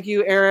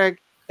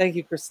 Erik, thank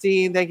you,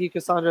 Christine, thank you,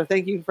 Cassandra,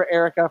 thank you for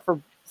Erika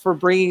for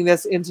bringing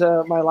this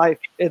into my life.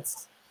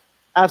 It's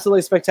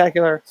absolutely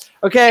spectacular.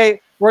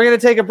 Okay, we're gonna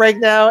take a break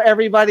now,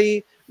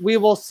 everybody. We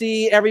will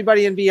see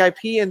everybody in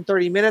VIP in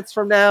 30 minutes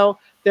from now.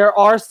 There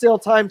are still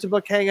time to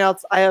book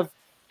Hangouts. I have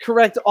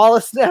correct all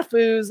the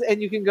snafus,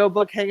 and you can go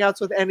book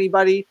Hangouts with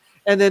anybody.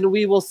 And then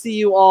we will see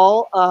you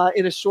all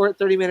in a short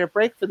 30-minute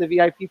break for the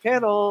VIP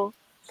panel.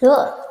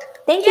 Cool.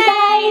 Thank you,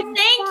 guys.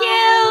 Thank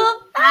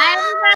you. Bye, everybody.